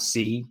have, and we'll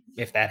see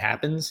if that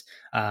happens,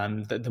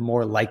 the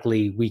more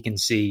likely we can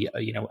see,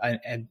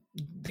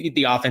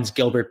 the offense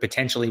Gilbert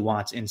potentially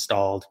wants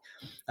installed,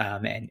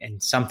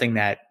 and something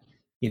that,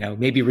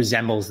 maybe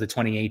resembles the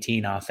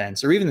 2018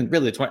 offense, or even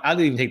really I'll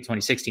even take the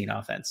 2016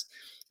 offense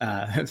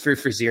for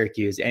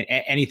Syracuse. And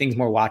anything's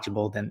more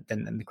watchable than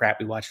the crap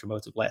we watched for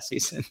most of last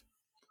season.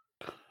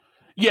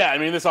 Yeah, I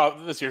mean,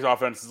 this year's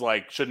offense is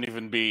like shouldn't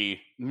even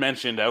be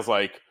mentioned as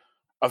like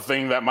a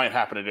thing that might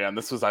happen again.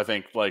 This was, I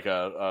think, like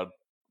a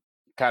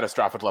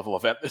catastrophic level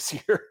event this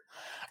year.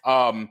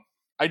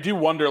 I do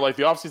wonder, like,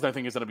 the offseason I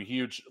think is going to be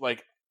huge.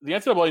 Like, the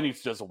NCAA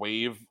needs to just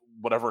waive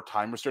whatever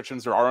time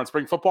restrictions there are on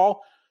spring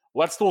football.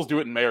 Let schools do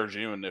it in May or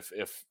June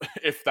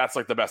if that's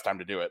like the best time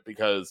to do it,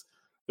 because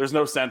there's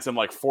no sense in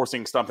like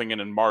forcing something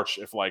in March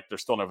if like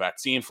there's still no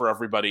vaccine for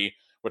everybody,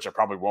 which it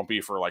probably won't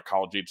be for like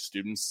college age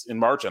students in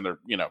March. And they're,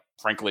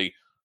 frankly,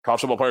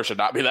 college football players should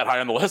not be that high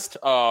on the list.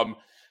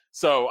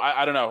 So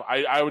I don't know.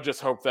 I would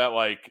just hope that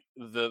like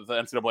the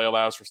NCAA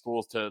allows for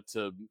schools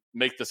to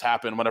make this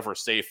happen whenever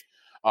safe,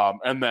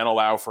 and then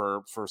allow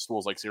for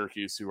schools like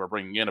Syracuse, who are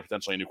bringing in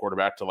potentially a new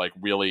quarterback, to like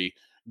really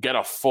get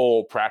a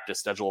full practice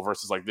schedule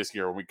versus like this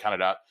year when we kind of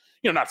got,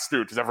 not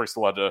screwed because every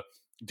school had to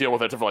deal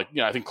with it. For like,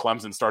 I think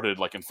Clemson started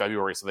like in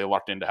February, so they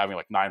lucked into having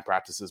like 9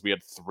 practices. We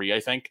had 3, I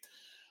think.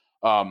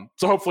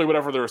 So hopefully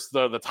whatever there's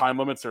the time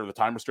limits or the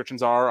time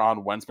restrictions are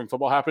on when spring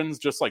football happens,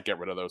 just like get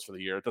rid of those for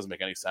the year. It doesn't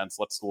make any sense.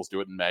 Let schools do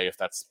it in May if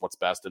that's what's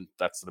best, and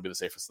that's going to be the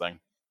safest thing.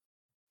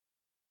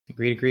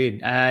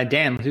 Agreed.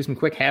 Dan, let's do some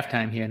quick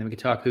halftime here, and then we can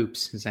talk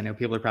hoops, since I know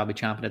people are probably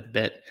chomping at the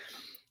bit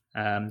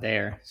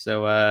there.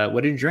 So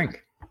what did you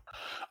drink?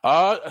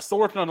 Still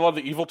working on a lot of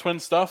the Evil Twin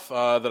stuff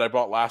that I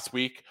bought last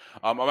week.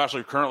 I'm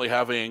actually currently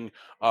having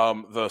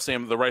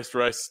the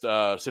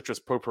rice citrus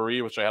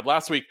potpourri, which I had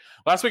last week.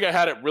 Last week I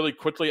had it really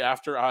quickly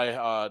after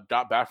I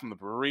got back from the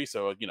brewery,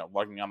 so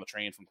lugging on the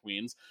train from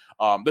Queens.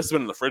 This has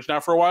been in the fridge now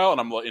for a while, and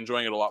I'm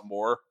enjoying it a lot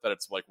more that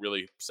it's like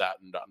really sat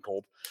and gotten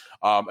cold.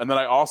 And then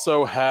I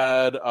also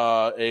had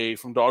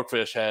from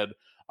Dogfish had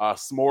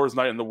S'mores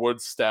Night in the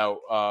Woods stout,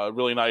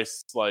 really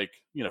nice, like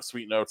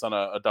sweet notes on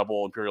a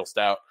double imperial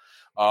stout.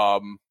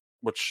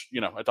 Which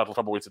I talked a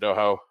couple weeks ago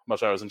how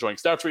much I was enjoying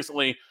stouts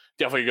recently.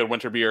 Definitely a good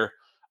winter beer.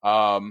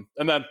 And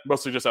then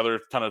mostly just other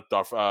kind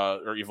of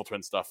or Evil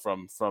Twin stuff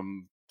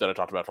from that I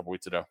talked about a couple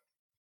weeks ago.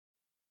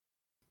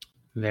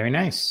 Very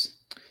nice.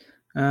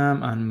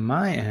 On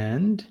my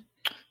end,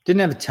 didn't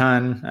have a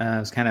ton.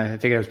 I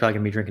figured I was probably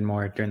gonna be drinking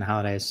more during the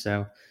holidays,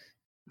 so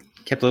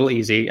kept a little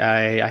easy.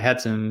 I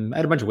had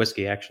a bunch of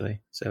whiskey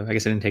actually, so I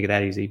guess I didn't take it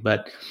that easy,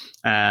 but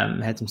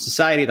had some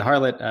Society, the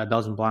Harlot,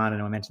 Belgian Blonde. I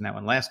know I mentioned that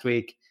one last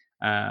week.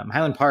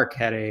 Highland Park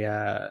had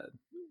a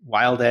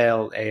wild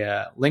ale,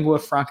 a Lingua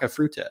Franca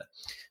Fruta,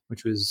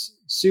 which was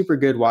super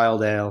good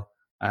wild ale.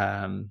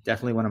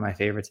 Definitely one of my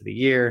favorites of the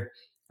year.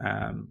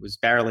 Was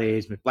barrel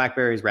aged with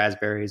blackberries,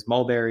 raspberries,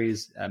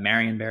 mulberries,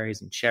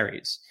 marionberries, and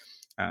cherries.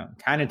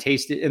 Kind of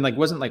tasted, and like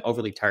wasn't like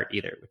overly tart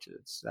either, which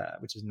is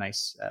a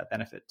nice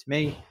benefit to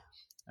me,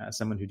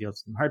 someone who deals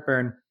with some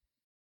heartburn.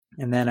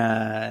 And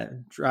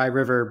then Dry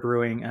River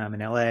Brewing in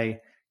LA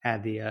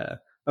had the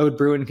Ode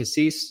Bruin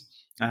Cassis.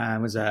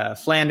 It was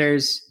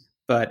Flanders,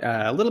 but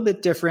a little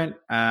bit different.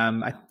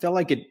 I felt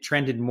like it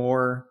trended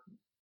more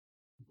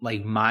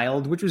like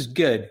mild, which was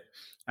good,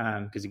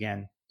 because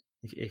again,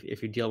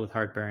 if you deal with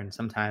heartburn,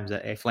 sometimes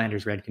a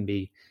Flanders red can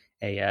be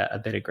a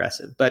bit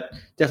aggressive. But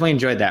definitely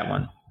enjoyed that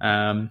one,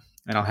 and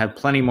I'll have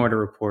plenty more to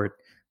report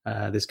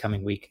this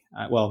coming week.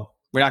 Well,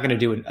 we're not going to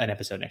do an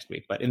episode next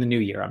week, but in the new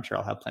year, I'm sure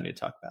I'll have plenty to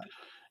talk about.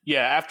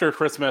 Yeah, after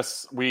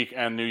Christmas week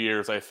and New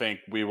Year's, I think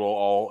we will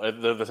all.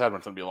 This segment's going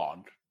to be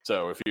long.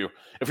 So if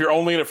you're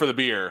only in it for the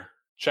beer,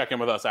 check in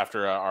with us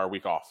after our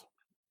week off.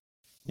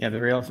 Yeah,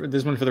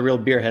 this one for the real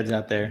beer heads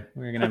out there.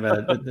 We're gonna have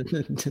a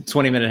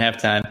 20-minute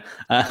halftime.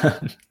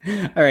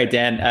 All right,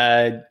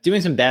 Dan.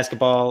 Doing some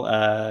basketball.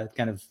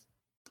 Kind of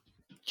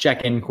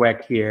check in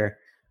quick here.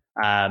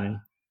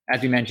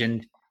 As we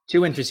mentioned,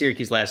 2 wins for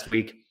Syracuse last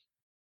week.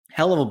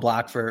 Hell of a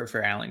block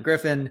for Alan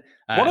Griffin.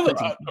 One of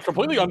the a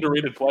completely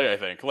underrated play, I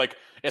think. Like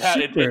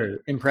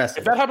super impressive.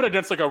 If that happened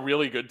against like a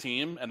really good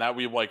team, and that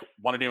we like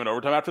won a game in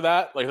overtime after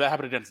that, like if that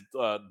happened against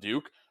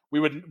Duke, we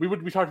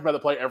would be talking about the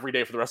play every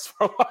day for the rest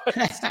of our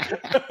lives.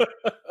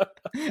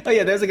 Oh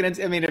yeah, there's like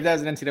I mean, if that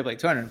was an NCAA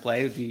tournament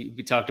play, it would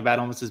be talked about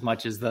almost as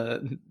much as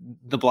the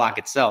block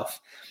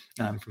itself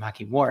from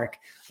Hakeem Warwick.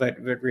 But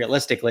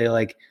realistically,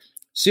 like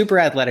super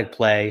athletic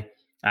play.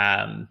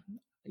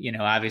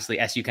 Obviously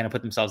SU kind of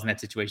put themselves in that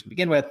situation to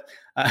begin with,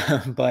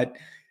 but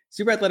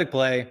super athletic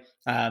play.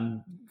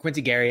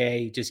 Quincy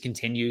Guerrier just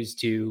continues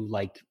to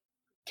like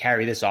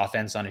carry this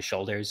offense on his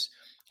shoulders.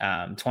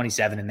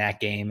 27 in that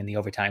game in the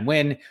overtime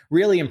win.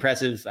 Really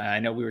impressive. I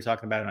know we were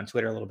talking about it on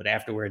Twitter a little bit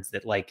afterwards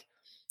that like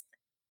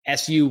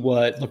SU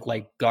looked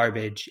like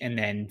garbage and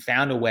then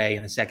found a way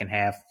in the second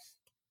half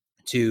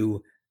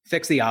to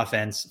fix the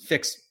offense,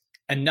 fix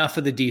enough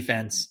of the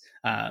defense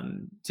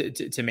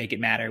to make it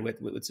matter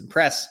with some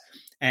press,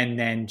 and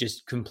then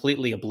just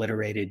completely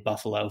obliterated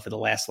Buffalo for the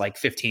last like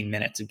 15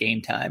 minutes of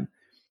game time.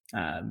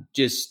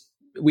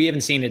 We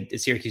haven't seen a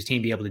Syracuse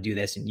team be able to do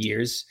this in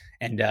years,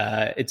 and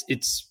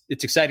it's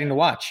exciting to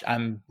watch.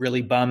 I'm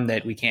really bummed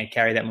that we can't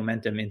carry that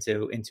momentum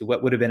into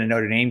what would have been a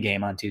Notre Dame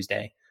game on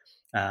Tuesday,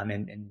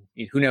 and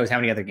who knows how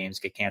many other games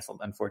get canceled,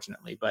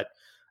 unfortunately. But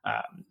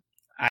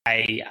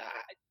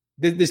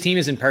this team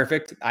isn't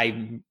perfect.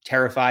 I'm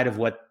terrified of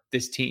what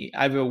this team,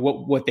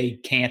 what they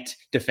can't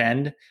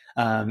defend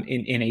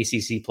in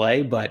ACC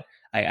play, but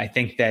I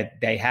think that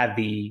they have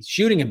the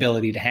shooting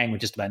ability to hang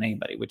with just about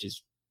anybody, which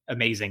is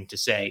amazing to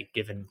say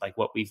given like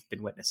what we've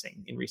been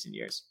witnessing in recent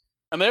years.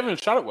 And they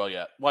haven't shot it well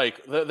yet.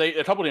 Like they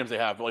a couple of games they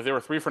have, like they were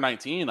 3 for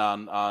 19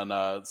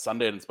 on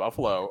Sunday against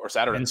Buffalo or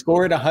Saturday, and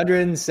scored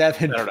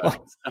 107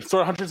 points. And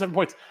scored 107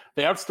 points.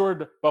 They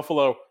outscored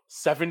Buffalo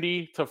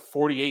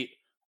 70-48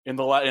 in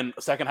the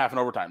second half and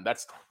overtime.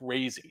 That's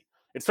crazy.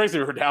 It's crazy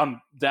we were down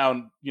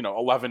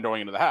 11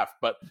 going into the half.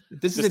 But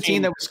this is a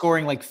team that was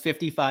scoring like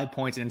 55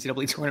 points in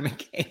NCAA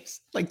tournament games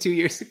like 2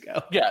 years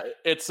ago. Yeah,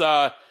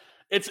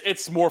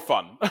 it's more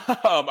fun,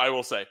 I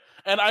will say.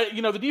 And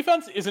the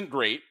defense isn't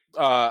great.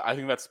 I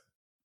think that's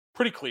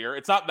pretty clear.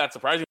 It's not that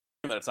surprising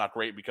that it's not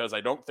great because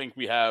I don't think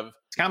we have.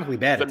 It's comically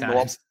bad at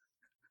times.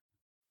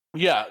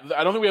 Yeah,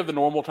 I don't think we have the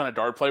normal kind of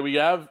dart play we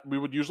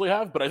would usually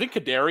have. But I think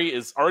Kaderi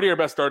is already our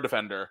best dart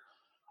defender.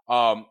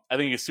 I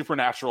think he's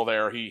supernatural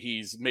there.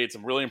 He's made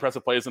some really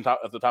impressive plays at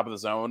the top of the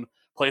zone.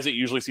 Plays that you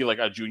usually see like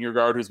a junior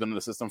guard who's been in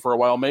the system for a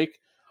while make.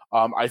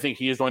 I think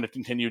he is going to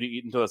continue to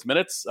eat into those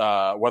minutes,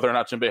 whether or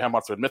not Jim Boeheim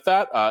wants to admit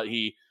that.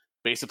 He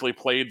basically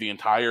played the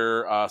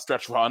entire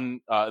stretch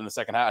run in the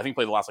second half. I think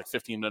played the last like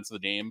 15 minutes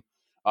of the game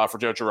for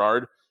Joe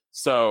Girard.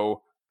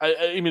 So,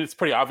 I mean, it's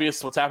pretty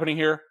obvious what's happening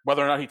here.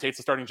 Whether or not he takes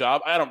the starting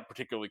job, I don't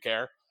particularly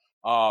care.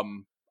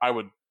 I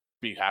would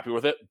be happy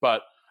with it.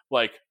 But,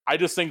 like, I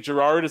just think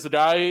Girard is a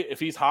guy, if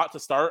he's hot to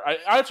start, I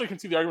actually can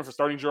see the argument for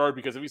starting Girard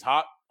because if he's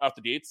hot out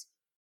the gates,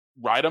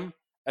 ride him.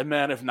 And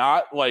then if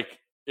not, like,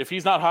 if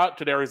he's not hot,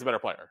 Kaderi's a better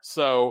player.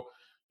 So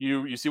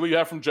you see what you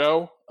have from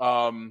Joe.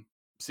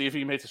 See if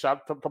he makes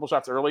a couple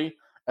shots early.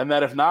 And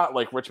then if not,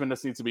 like Richmond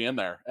just needs to be in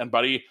there. And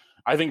Buddy,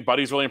 I think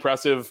Buddy's really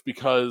impressive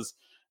because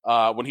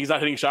when he's not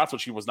hitting shots,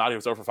 which he was not, he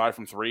was 0 for 5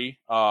 from 3.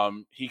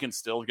 He can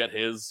still get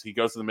his. He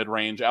goes to the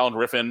mid-range. Alan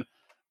Griffin,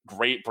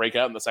 great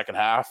breakout in the second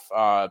half.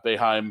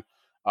 Boeheim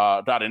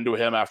got into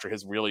him after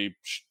his really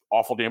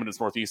awful game against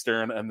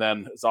Northeastern and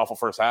then his awful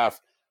first half.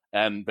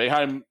 And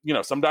Boeheim,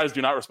 some guys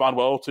do not respond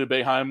well to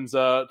Boeheim's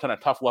kind of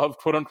tough love,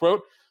 quote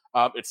unquote.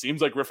 It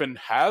seems like Griffin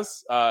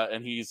has,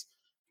 and he's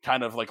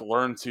kind of like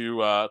learned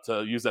to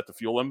use that to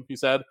fuel him, he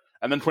said.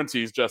 And then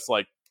Quincy's just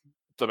like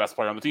the best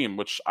player on the team,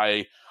 which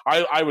I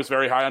was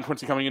very high on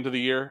Quincy coming into the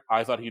year.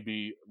 I thought he'd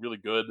be really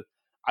good.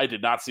 I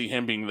did not see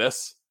him being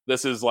this.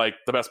 This is like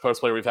the best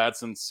post player we've had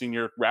since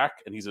senior rack,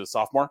 and he's a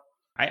sophomore.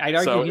 I'd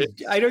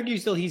argue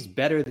still he's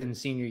better than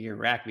senior year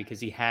rack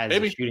because he has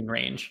a shooting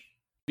range.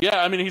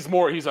 Yeah, I mean he's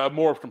a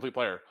more complete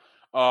player.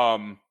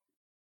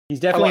 He's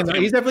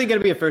definitely going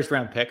to be a first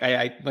round pick.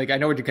 I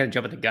know we're kind of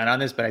jumping the gun on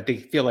this, but I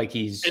feel like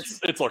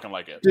it's looking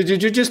like it.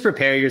 Just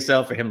prepare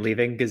yourself for him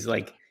leaving because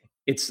like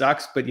it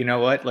sucks, but you know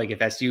what? Like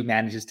if SU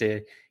manages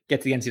to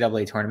get to the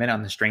NCAA tournament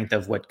on the strength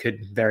of what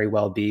could very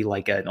well be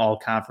like an all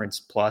conference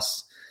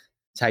plus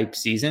type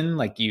season,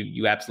 like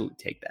you absolutely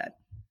take that.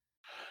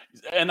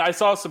 And I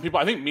saw some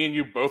people, I think me and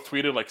you both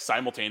tweeted like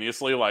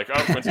simultaneously, like,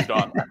 "Oh, Quincy's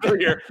done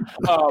here,"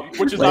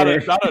 which is not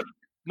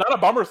a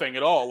bummer thing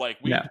at all. Like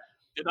we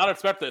did not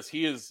expect this.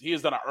 He is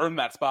going to earn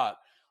that spot.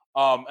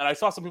 And I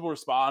saw some people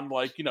respond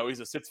like, he's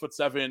a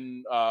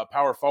 6'7"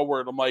 power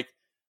forward. I'm like,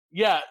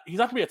 yeah, he's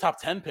not going to be a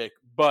top 10 pick,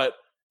 but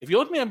if you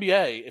look in the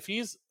NBA, if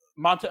he's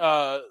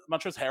Montrezl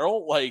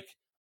Harrell, like,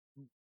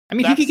 I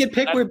mean, he could get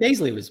picked where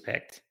Bazley was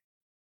picked.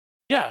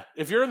 Yeah,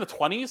 if you're in the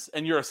 20s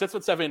and you're a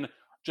 6'7"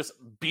 just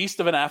beast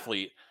of an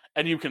athlete,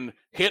 and you can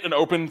hit an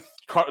open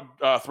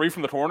three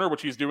from the corner,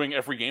 which he's doing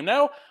every game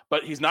now,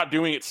 but he's not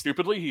doing it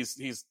stupidly.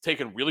 He's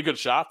taking really good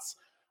shots.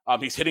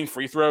 He's hitting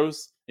free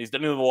throws. He's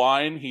getting to the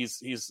line.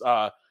 He's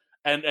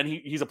And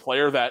he's a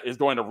player that is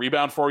going to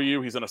rebound for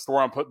you. He's going to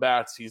score on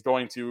putbacks. He's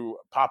going to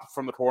pop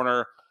from the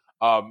corner.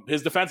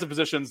 His defensive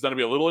position is going to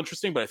be a little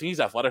interesting, but I think he's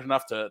athletic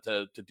enough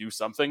to do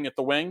something at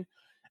the wing.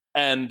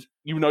 And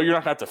you're not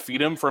going to have to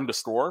feed him for him to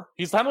score.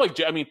 He's kind of like,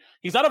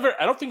 he's not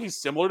I don't think he's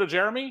similar to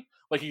Jeremy.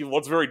 Like, he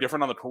looks very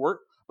different on the court,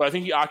 but I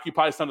think he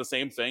occupies some of the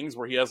same things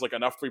where he has like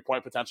enough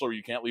 3-point potential where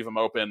you can't leave him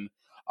open.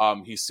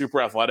 He's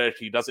super athletic.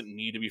 He doesn't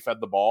need to be fed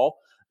the ball.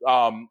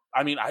 A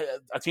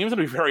team's going to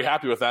be very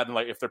happy with that. And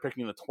like, if they're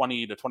picking the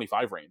 20 to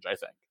 25 range, I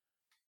think.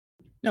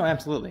 No,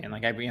 absolutely. And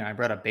like, I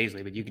brought up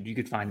Bazley, but you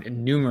could find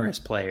numerous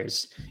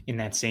players in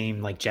that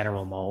same like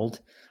general mold.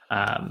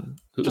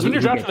 Because when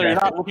you're drafting there,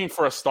 you're not looking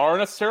for a star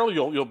necessarily.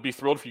 You'll be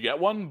thrilled if you get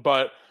one,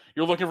 but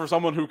you're looking for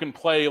someone who can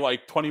play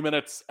like 20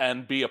 minutes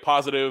and be a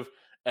positive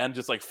and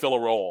just like fill a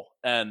role.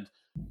 And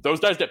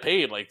those guys get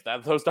paid like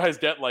that. Those guys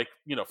get like,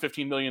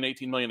 15 million,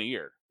 18 million a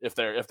year if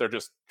they're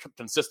just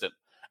consistent.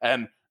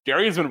 And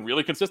Gary has been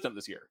really consistent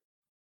this year.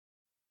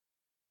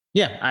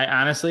 Yeah, I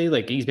honestly,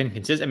 like, he's been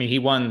consistent. I mean, he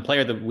won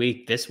Player of the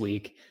Week this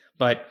week,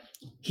 but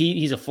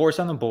he's a force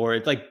on the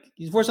board. Like,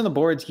 he's a force on the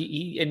boards.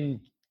 He and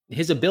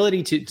his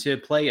ability to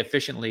play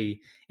efficiently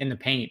in the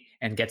paint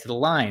and get to the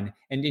line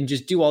and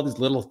just do all these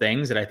little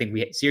things that I think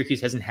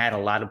Syracuse hasn't had a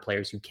lot of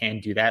players who can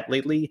do that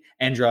lately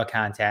and draw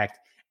contact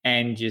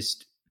and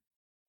just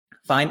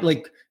find,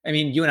 like, I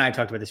mean, you and I have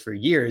talked about this for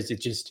years.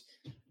 It's just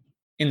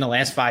in the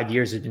last 5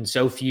 years, there's been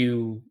so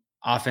few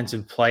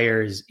offensive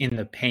players in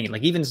the paint.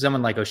 Like, even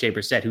someone like Oshae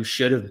Brissett, who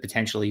should have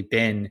potentially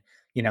been,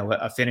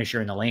 a finisher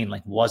in the lane,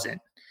 like,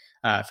 wasn't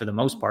for the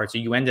most part. So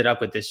you ended up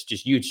with this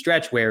just huge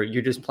stretch where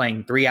you're just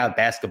playing 3-out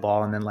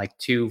basketball and then like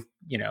 2,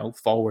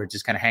 forwards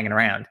just kind of hanging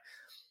around.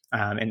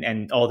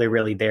 And all they're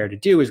really there to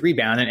do is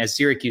rebound. And as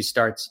Syracuse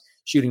starts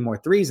shooting more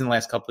threes in the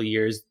last couple of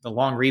years, the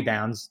long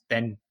rebounds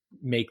then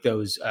make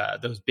those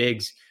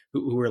bigs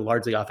who are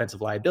largely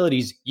offensive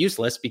liabilities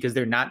useless because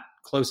they're not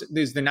close.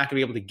 They're not going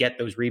to be able to get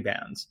those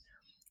rebounds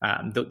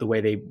the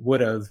way they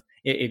would have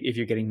if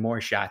you're getting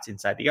more shots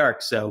inside the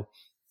arc. So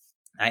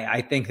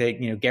I think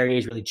that, Gary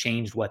has really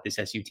changed what this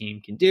SU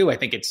team can do. I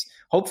think it's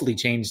hopefully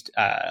changed,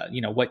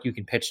 what you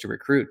can pitch to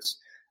recruits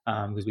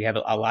because we have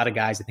a lot of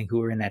guys, I think,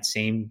 who are in that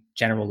same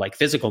general, like,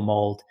 physical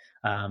mold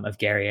of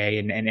Gary A.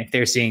 And if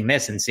they're seeing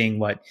this and seeing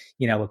what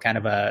kind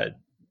of a,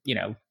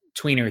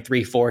 tweener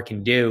 3-4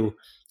 can do,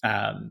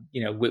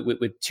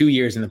 with 2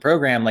 years in the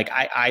program, like,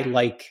 I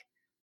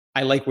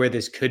like where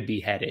this could be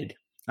headed.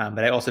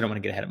 But I also don't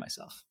want to get ahead of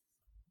myself.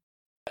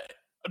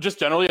 Just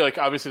generally, like,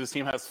 obviously this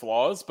team has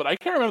flaws, but I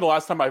can't remember the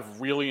last time I've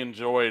really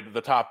enjoyed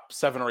the top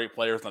 7 or 8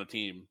 players on a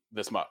team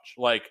this much.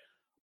 Like,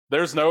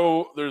 once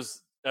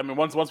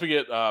we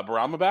get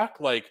Barama back,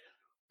 like,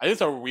 I think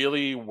it's a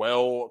really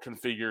well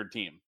configured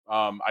team.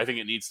 I think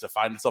it needs to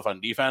find itself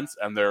on defense,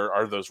 and there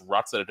are those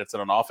ruts that it hits in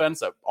on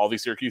offense that all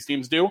these Syracuse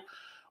teams do.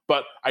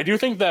 But I do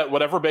think that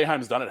whatever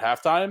Boeheim's done at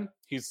halftime,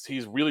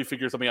 he's really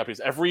figured something out.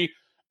 Because every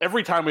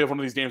time we have one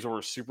of these games where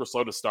we're super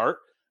slow to start,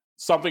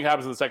 something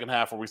happens in the second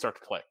half where we start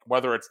to click.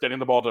 Whether it's getting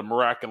the ball to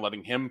Marek and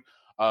letting him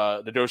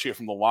negotiate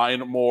from the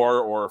line more,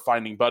 or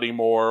finding Buddy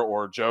more,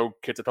 or Joe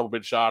hits a couple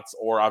big shots,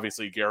 or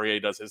obviously Guerrier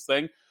does his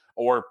thing,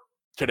 or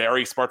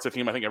Kaderi sparks the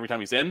team, I think, every time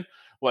he's in.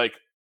 Like,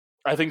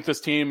 I think this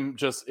team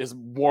just is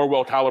more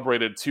well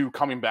calibrated to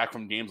coming back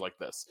from games like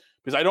this.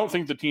 Because I don't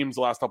think the teams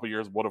the last couple of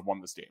years would have won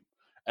this game.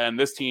 And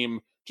this team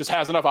just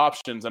has enough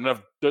options and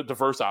enough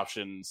diverse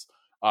options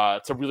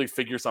to really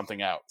figure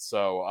something out.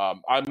 So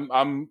I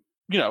don't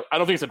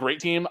think it's a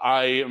great team.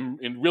 I am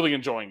really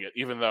enjoying it,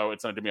 even though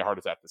it's going to give me a heart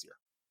attack this year.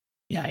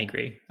 Yeah, I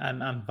agree.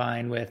 I'm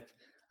fine with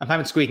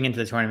squeaking into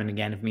the tournament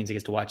again if it means I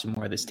get to watch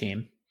more of this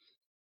team.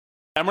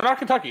 And we're not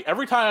Kentucky.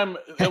 Every time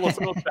it looks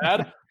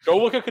bad,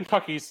 go look at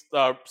Kentucky's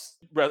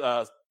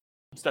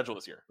schedule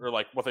this year, or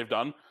like what they've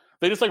done.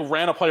 They just like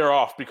ran a player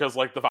off because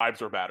like the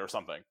vibes were bad or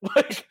something.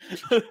 Like,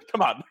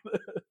 come on.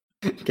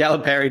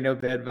 Calipari, no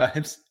bad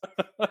vibes.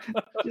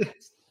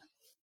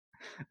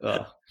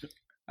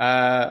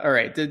 All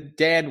right,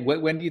 Dan,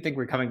 when do you think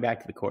we're coming back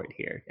to the court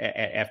here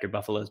after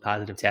Buffalo's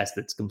positive test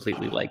that's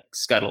completely like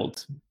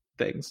scuttled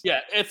things? Yeah,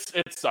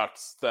 it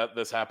sucks that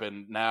this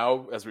happened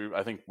now, as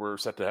I think we're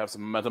set to have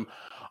some momentum.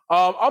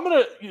 I'm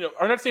gonna,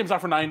 our next game's not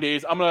for 9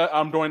 days. I'm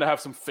going to have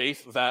some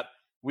faith that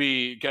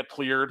we get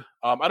cleared.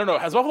 I don't know.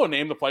 Has Buffalo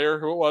named the player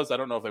who it was? I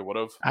don't know if they would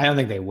have. I don't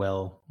think they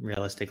will,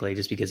 realistically,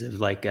 just because of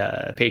like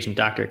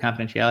patient-doctor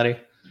confidentiality.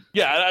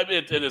 Yeah,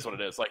 it is what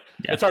it is. Like,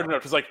 yeah. It's hard to know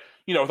because, like,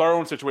 with our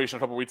own situation a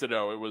couple of weeks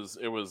ago,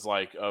 it was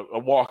like a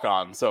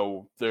walk-on.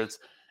 So if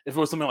it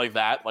was something like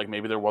that, like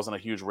maybe there wasn't a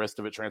huge risk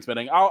of it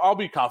transmitting. I'll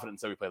be confident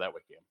that we play that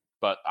week game.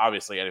 But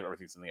obviously,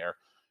 everything's in the air.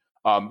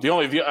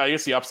 I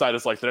guess the upside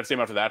is like the next game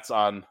after that's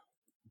on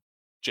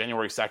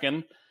January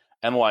 2nd.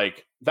 And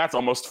like that's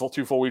almost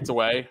 2 full weeks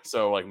away.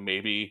 So like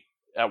maybe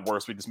at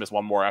worst we just miss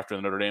one more after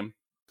the Notre Dame.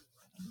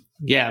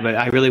 Yeah, but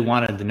I really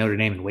wanted the Notre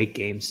Dame and Wake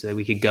game so that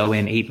we could go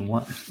in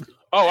 8-1.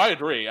 Oh, I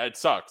agree. It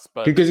sucks,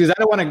 but because I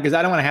don't want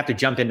to have to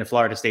jump into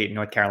Florida State and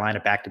North Carolina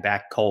back to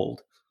back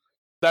cold.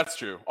 That's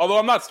true. Although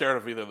I'm not scared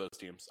of either of those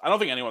teams. I don't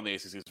think anyone in the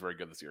ACC is very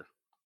good this year.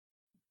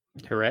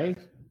 Hooray.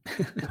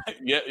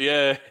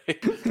 Yeah.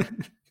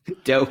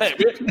 Dope. Hey,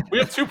 we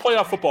have 2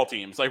 playoff football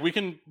teams. Like,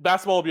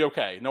 basketball will be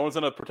okay. No one's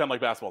gonna pretend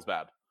like basketball's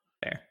bad.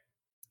 Fair.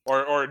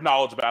 Or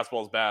acknowledge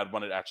basketball is bad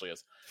when it actually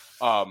is.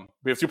 We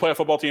have 2 playoff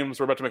football teams.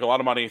 We're about to make a lot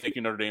of money. Thank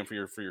you, Notre Dame, for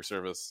your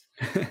service.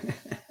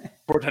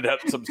 We're going to have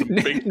some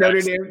big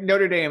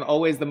Notre Dame,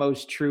 always the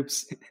most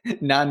troops,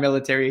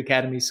 non-military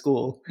academy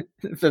school,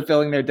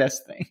 fulfilling their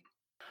destiny.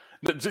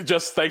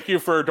 Just thank you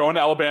for going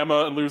to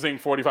Alabama and losing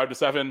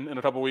 45-7 in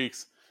a couple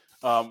weeks.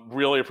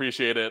 Really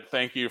appreciate it.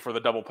 Thank you for the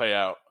double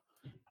payout.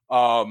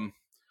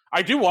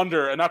 I do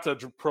wonder, and not to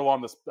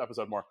prolong this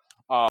episode more,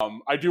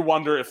 I do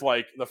wonder if,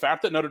 like, the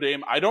fact that Notre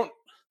Dame,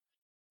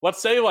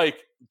 let's say,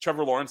 like,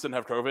 Trevor Lawrence didn't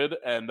have COVID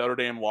and Notre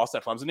Dame lost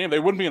that Clemson game, they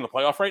wouldn't be in the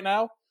playoff right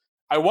now.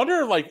 I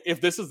wonder, like, if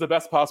this is the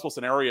best possible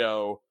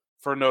scenario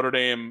for Notre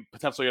Dame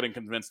potentially getting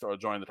convinced to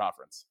join the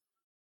conference.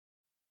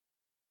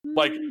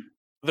 Like,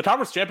 the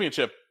conference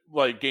championship,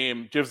 like,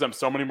 game gives them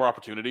so many more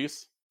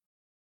opportunities.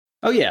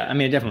 Oh yeah, I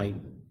mean, it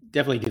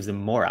definitely gives them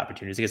more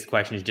opportunities. I guess the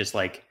question is just,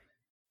 like,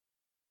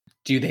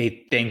 do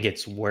they think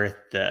it's worth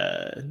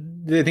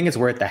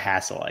the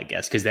hassle, I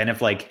guess? Because then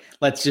if, like,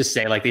 let's just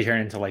say, like, they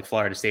turn into, like,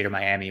 Florida State or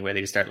Miami, where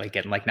they just start, like,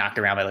 getting, like, knocked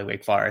around by, like,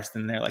 Wake Forest,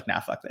 and they're like, nah,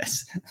 fuck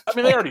this. I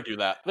mean, they already do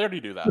that.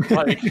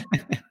 Like,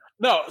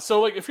 no,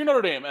 so, like, if you're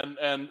Notre Dame,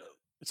 and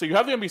so you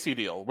have the NBC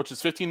deal, which is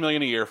 $15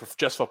 million a year for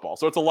just football,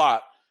 so it's a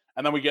lot,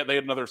 and then they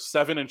had another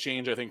 7 and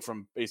change, I think,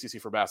 from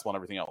ACC for basketball and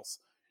everything else.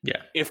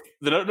 Yeah. If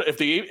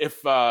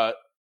the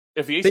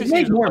ACC, they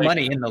make more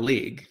money in the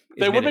league.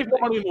 They would make more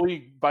money in the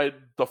league by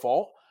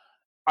default.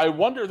 I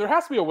wonder, there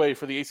has to be a way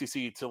for the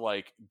ACC to,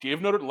 like,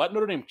 let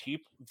Notre Dame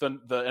keep the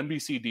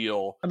NBC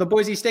deal. The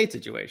Boise State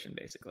situation,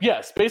 basically.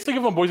 Yes, basically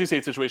give them Boise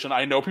State situation.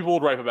 I know people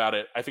would ripe about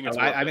it. I think it's.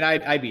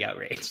 I'd be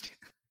outraged.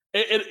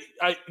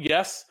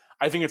 Yes,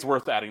 I think it's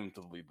worth adding them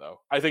to the league, though.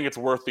 I think it's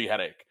worth the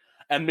headache,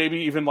 and maybe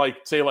even, like,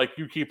 say, like,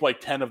 you keep, like,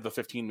 10 of the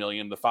 15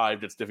 million, the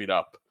 5 gets divvied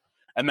up,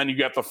 and then you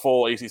get the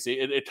full ACC.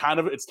 It's kind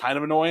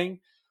of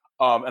annoying.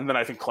 And then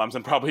I think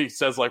Clemson probably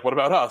says, like, what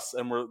about us?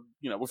 And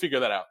we'll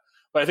figure that out.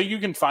 But I think you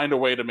can find a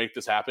way to make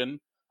this happen,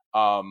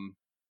 to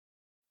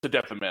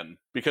get them in,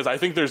 because I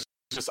think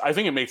I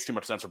think it makes too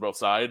much sense for both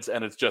sides,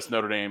 and it's just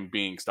Notre Dame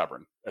being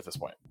stubborn at this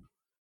point.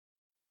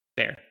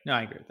 Fair. No,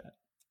 I agree with that.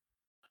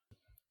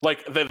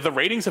 Like, the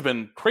ratings have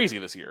been crazy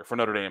this year for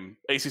Notre Dame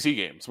ACC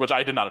games, which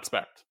I did not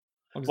expect.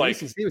 Well, like,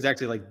 the ACC was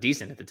actually, like,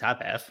 decent at the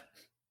top half.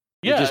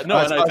 Yeah, and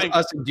I think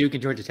us and Duke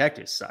and Georgia Tech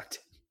just sucked.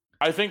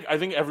 I think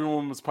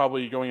everyone was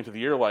probably going into the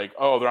year like,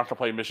 oh, they're not going to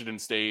play Michigan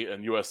State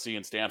and USC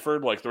and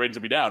Stanford. Like, the ratings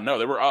would be down. No,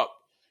 they were up.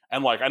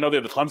 And, like, I know they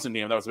had the Clemson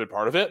game. That was a big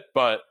part of it.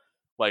 But,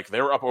 like,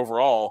 they were up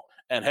overall.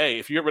 And, hey,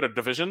 if you get rid of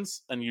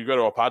divisions and you go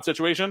to a pod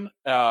situation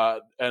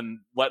and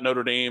let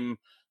Notre Dame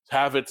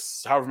have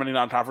its however many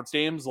non-conference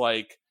games,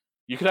 like,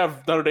 you could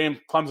have Notre Dame,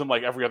 Clemson,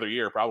 like, every other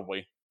year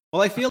probably.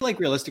 Well, I feel like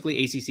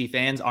realistically ACC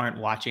fans aren't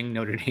watching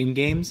Notre Dame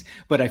games.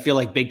 But I feel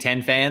like Big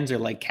Ten fans are,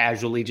 like,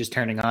 casually just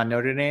turning on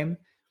Notre Dame.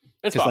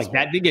 It's like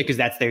that, because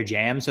that's their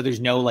jam. So there's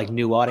no, like,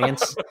 new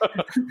audience,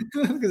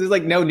 because there's,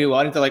 like, no new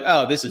audience. They're like,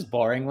 oh, this is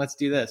boring. Let's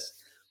do this.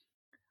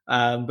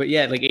 But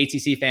yeah, like,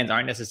 ACC fans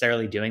aren't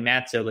necessarily doing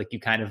that. So, like, you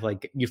kind of,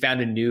 like, you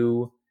found a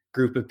new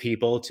group of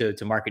people to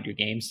market your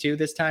games to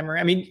this time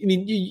around. I mean,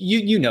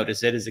 you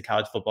notice it as a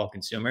college football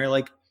consumer.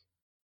 Like,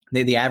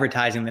 the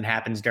advertising that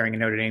happens during a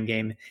Notre Dame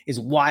game is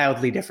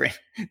wildly different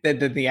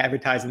than the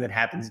advertising that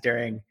happens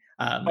during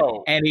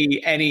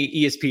any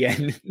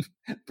ESPN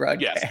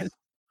broadcast. Yes.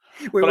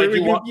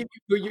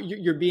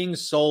 You're being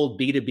sold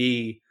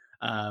B2B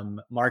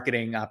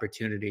marketing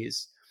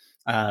opportunities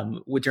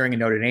during a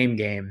Notre Dame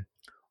game,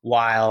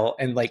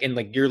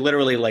 and you're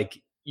literally,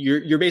 like,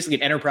 you're basically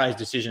an enterprise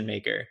decision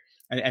maker,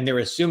 and they're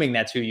assuming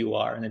that's who you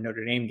are in the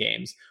Notre Dame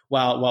games,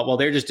 while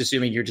they're just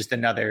assuming you're just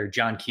another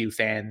John Q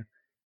fan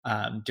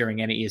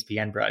during any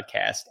ESPN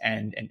broadcast,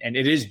 and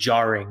it is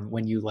jarring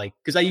when you, like,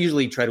 because I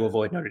usually try to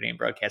avoid Notre Dame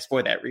broadcasts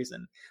for that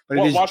reason, but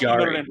it is watching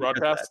jarring. Notre Dame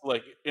broadcast,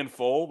 like, in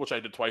full, which I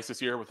did twice this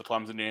year with the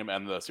Clemson game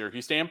and the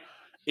Syracuse game,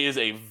 is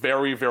a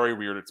very, very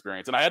weird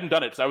experience. And I hadn't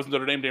done it because I was a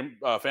Notre Dame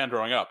fan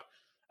growing up,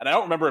 and I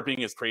don't remember it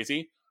being as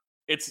crazy.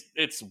 It's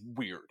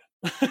weird.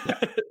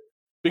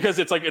 Because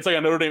it's like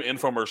a Notre Dame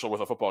infomercial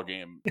with a football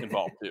game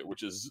involved too,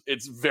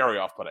 it's very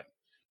off-putting.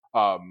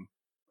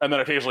 And then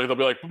occasionally they'll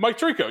be like, Mike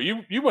Tirico,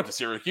 you went to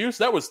Syracuse.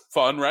 That was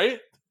fun, right? And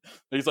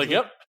he's like,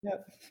 yep.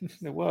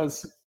 It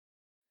was.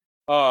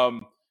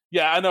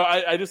 Yeah, I know.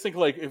 I just think,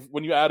 like,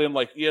 when you add in,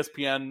 like,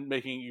 ESPN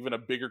making even a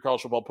bigger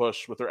college football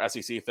push with their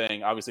SEC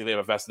thing, obviously they have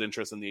a vested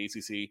interest in the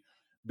ACC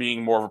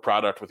being more of a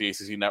product with the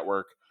ACC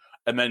network.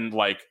 And then,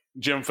 like,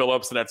 Jim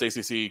Phillips, the Nets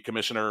ACC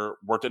commissioner,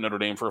 worked at Notre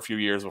Dame for a few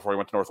years before he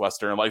went to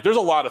Northwestern. Like, there's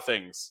a lot of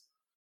things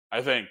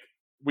I think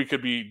we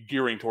could be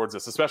gearing towards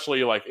this,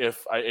 especially, like,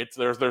 if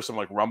there's some,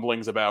 like,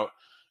 rumblings about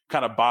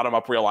kind of bottom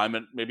up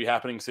realignment maybe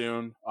happening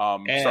soon.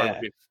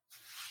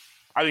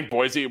 I think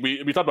Boise,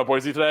 we talked about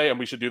Boise today, and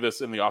we should do this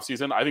in the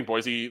offseason. I think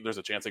Boise, there's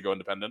a chance they go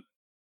independent.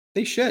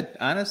 They should,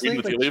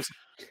 honestly.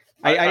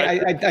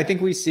 I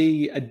think we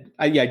see.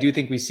 I do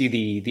think we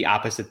see the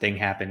opposite thing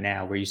happen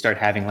now, where you start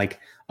having like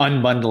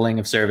unbundling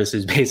of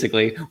services,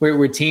 basically,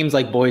 where teams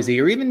like Boise,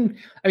 or even,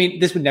 I mean,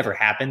 this would never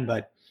happen,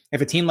 but if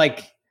a team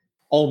like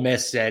Ole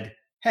Miss said,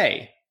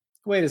 "Hey,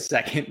 wait a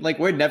second, like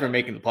we're never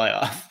making the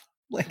playoff,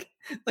 like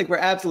we're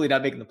absolutely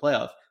not making the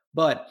playoff,"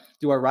 but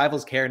do our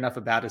rivals care enough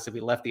about us if we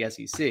left the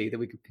SEC that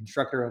we could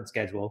construct our own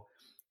schedule,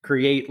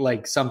 create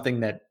like something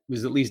that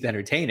was at least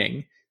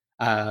entertaining,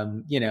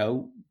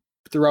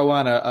 throw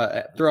on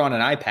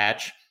an eye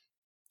patch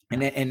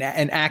and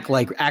act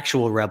like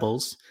actual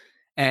rebels,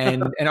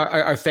 and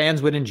our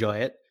fans would enjoy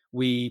it.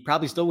 We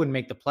probably still wouldn't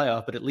make the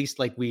playoff, but at least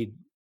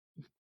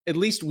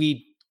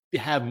we'd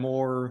have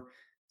more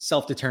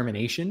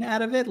self-determination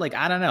out of it. Like,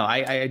 I don't know.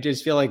 I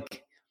just feel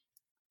like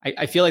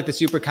I feel like the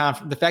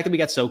the fact that we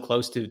got so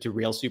close to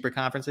real super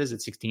conferences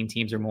at 16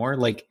 teams or more,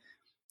 like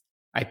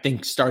I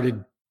think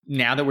started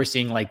now that we're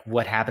seeing like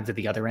what happens at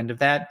the other end of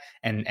that,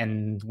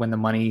 and when the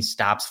money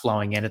stops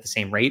flowing in at the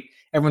same rate,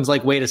 everyone's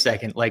like, wait a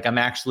second, like I'm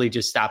actually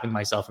just stopping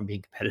myself from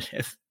being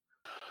competitive.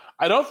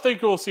 I don't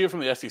think we'll see it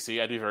from the SEC.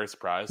 I'd be very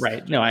surprised.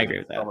 Right. No, I agree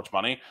with that. So much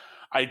money.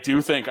 I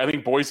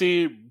think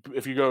Boise,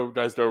 if you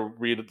guys go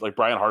read, like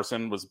Brian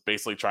Harsin was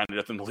basically trying to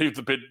get them to leave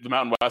the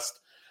Mountain West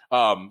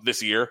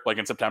this year, like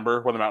in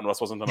September when the Mountain West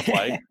wasn't going to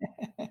play.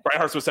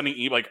 Brian Harsin was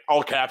sending like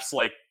all caps,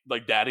 like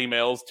dad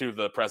emails to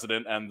the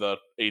president and the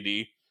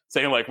AD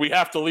saying like, we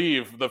have to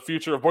leave. The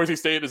future of Boise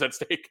State is at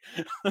stake.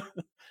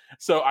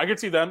 So I could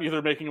see them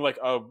either making like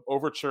a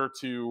overture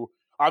to,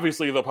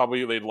 obviously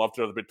they'd love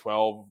to go to the Big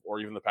 12 or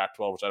even the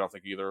Pac-12, which I don't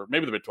think either.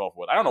 Maybe the Big 12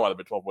 would. I don't know why the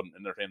Big 12 wouldn't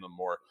entertain them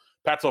more.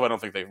 Pac-12, I don't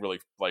think they really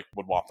like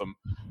would want them.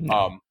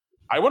 No.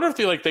 I wonder if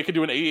they could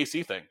do an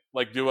AAC thing,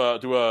 like do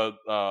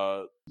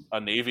a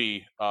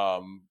Navy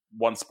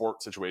one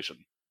sport situation.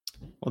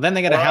 Well, then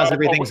they got to house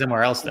everything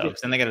somewhere else though.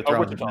 Then they got to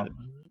throw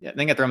them. Yeah,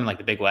 they got to throw them in like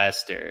the Big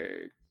West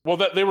or. Well,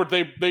 they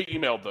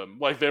emailed them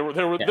like they were.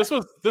 Yeah. This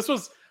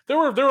was there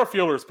were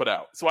feelers put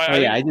out. So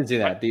I did see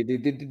that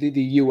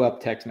the U up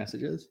text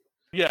messages.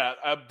 Yeah,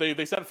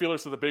 they sent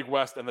feelers to the Big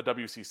West and the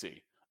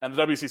WCC, and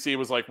the WCC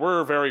was like,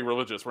 "We're very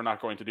religious. We're not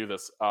going to do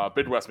this."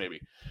 Big West maybe.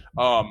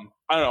 I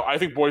don't know. I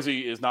think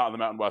Boise is not in the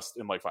Mountain West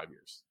in like 5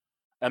 years,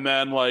 and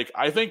then like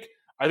I think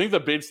the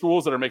big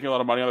schools that are making a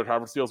lot of money on their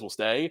conference deals will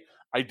stay.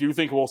 I do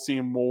think we'll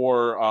see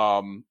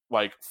more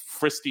like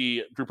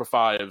frisky group of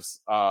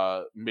fives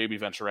maybe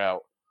venture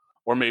out,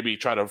 or maybe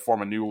try to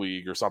form a new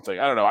league or something.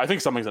 I don't know. I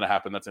think something's going to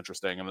happen that's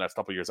interesting in the next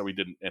couple of years that we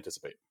didn't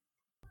anticipate.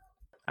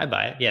 I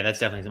buy it. Yeah, that's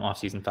definitely some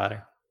off-season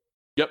fodder.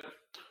 Yep.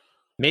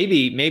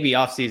 Maybe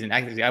off-season.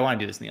 Actually, I want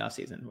to do this in the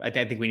off-season. I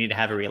think we need to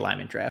have a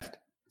realignment draft.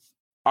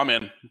 I'm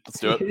in. Let's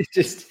do it.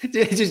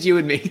 It's just you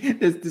and me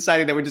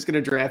deciding that we're just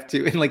going to draft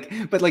two,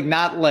 and but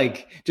not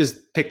like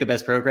just pick the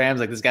best programs.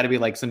 Like there's got to be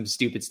like some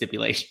stupid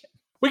stipulation.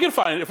 We can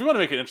find, if we want to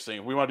make it interesting,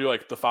 if we want to do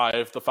like the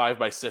 5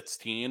 by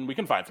 16, we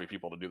can find 3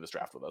 people to do this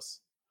draft with us.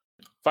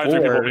 Find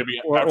 3 people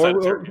maybe outside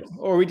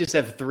or we just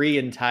have 3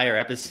 entire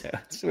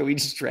episodes where we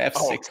just draft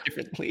 6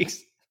 different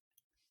leagues.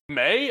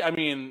 May, I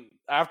mean,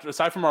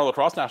 aside from our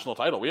lacrosse national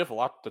title, we have a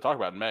lot to talk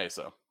about in May.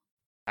 So,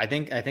 I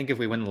think if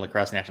we win the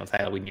lacrosse national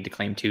title, we need to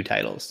claim 2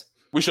 titles.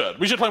 We should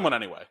claim one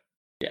anyway.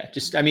 Yeah,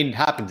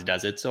 Hopkins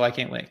does it, so I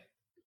can't wait.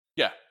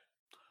 Yeah,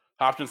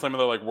 Hopkins claiming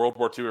the like World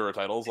War II era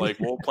titles. Like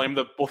we'll claim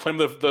the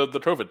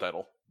COVID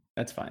title.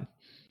 That's fine.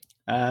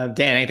 Dan,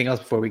 anything else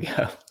before we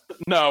go?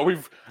 No, we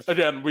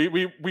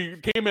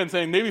came in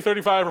saying maybe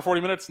 35 or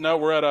 40 minutes. No,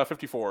 we're at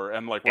 54,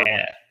 and like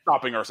we're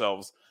stopping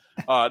ourselves.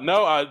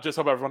 I just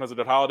hope everyone has a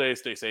good holiday,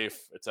 stay safe,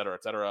 et cetera,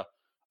 et cetera.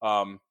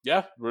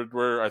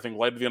 We're I think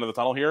light at the end of the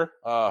tunnel here.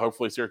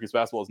 Hopefully Syracuse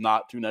basketball is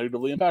not too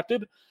negatively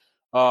impacted.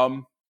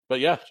 But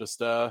yeah,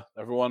 just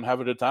everyone have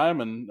a good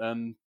time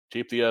and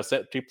keep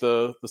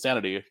the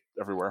sanity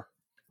everywhere.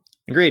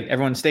 Agreed.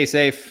 Everyone stay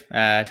safe.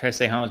 Try to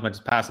stay home as much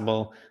as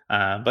possible.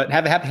 But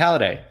have a happy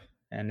holiday.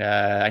 And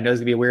I know it's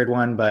gonna be a weird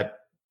one, but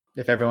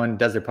if everyone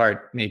does their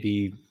part,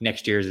 maybe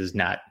next year's is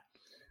not.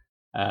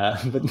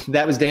 But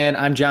that was Dan.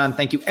 I'm John.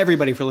 Thank you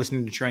everybody for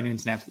listening to Troy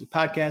Nunes Absolute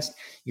Podcast.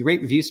 You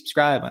rate, review,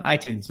 subscribe on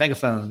iTunes,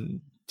 Megaphone,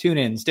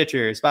 TuneIn,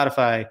 Stitcher,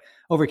 Spotify,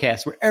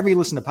 Overcast, wherever you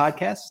listen to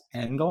podcasts,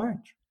 and go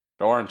Orange.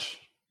 Go Orange.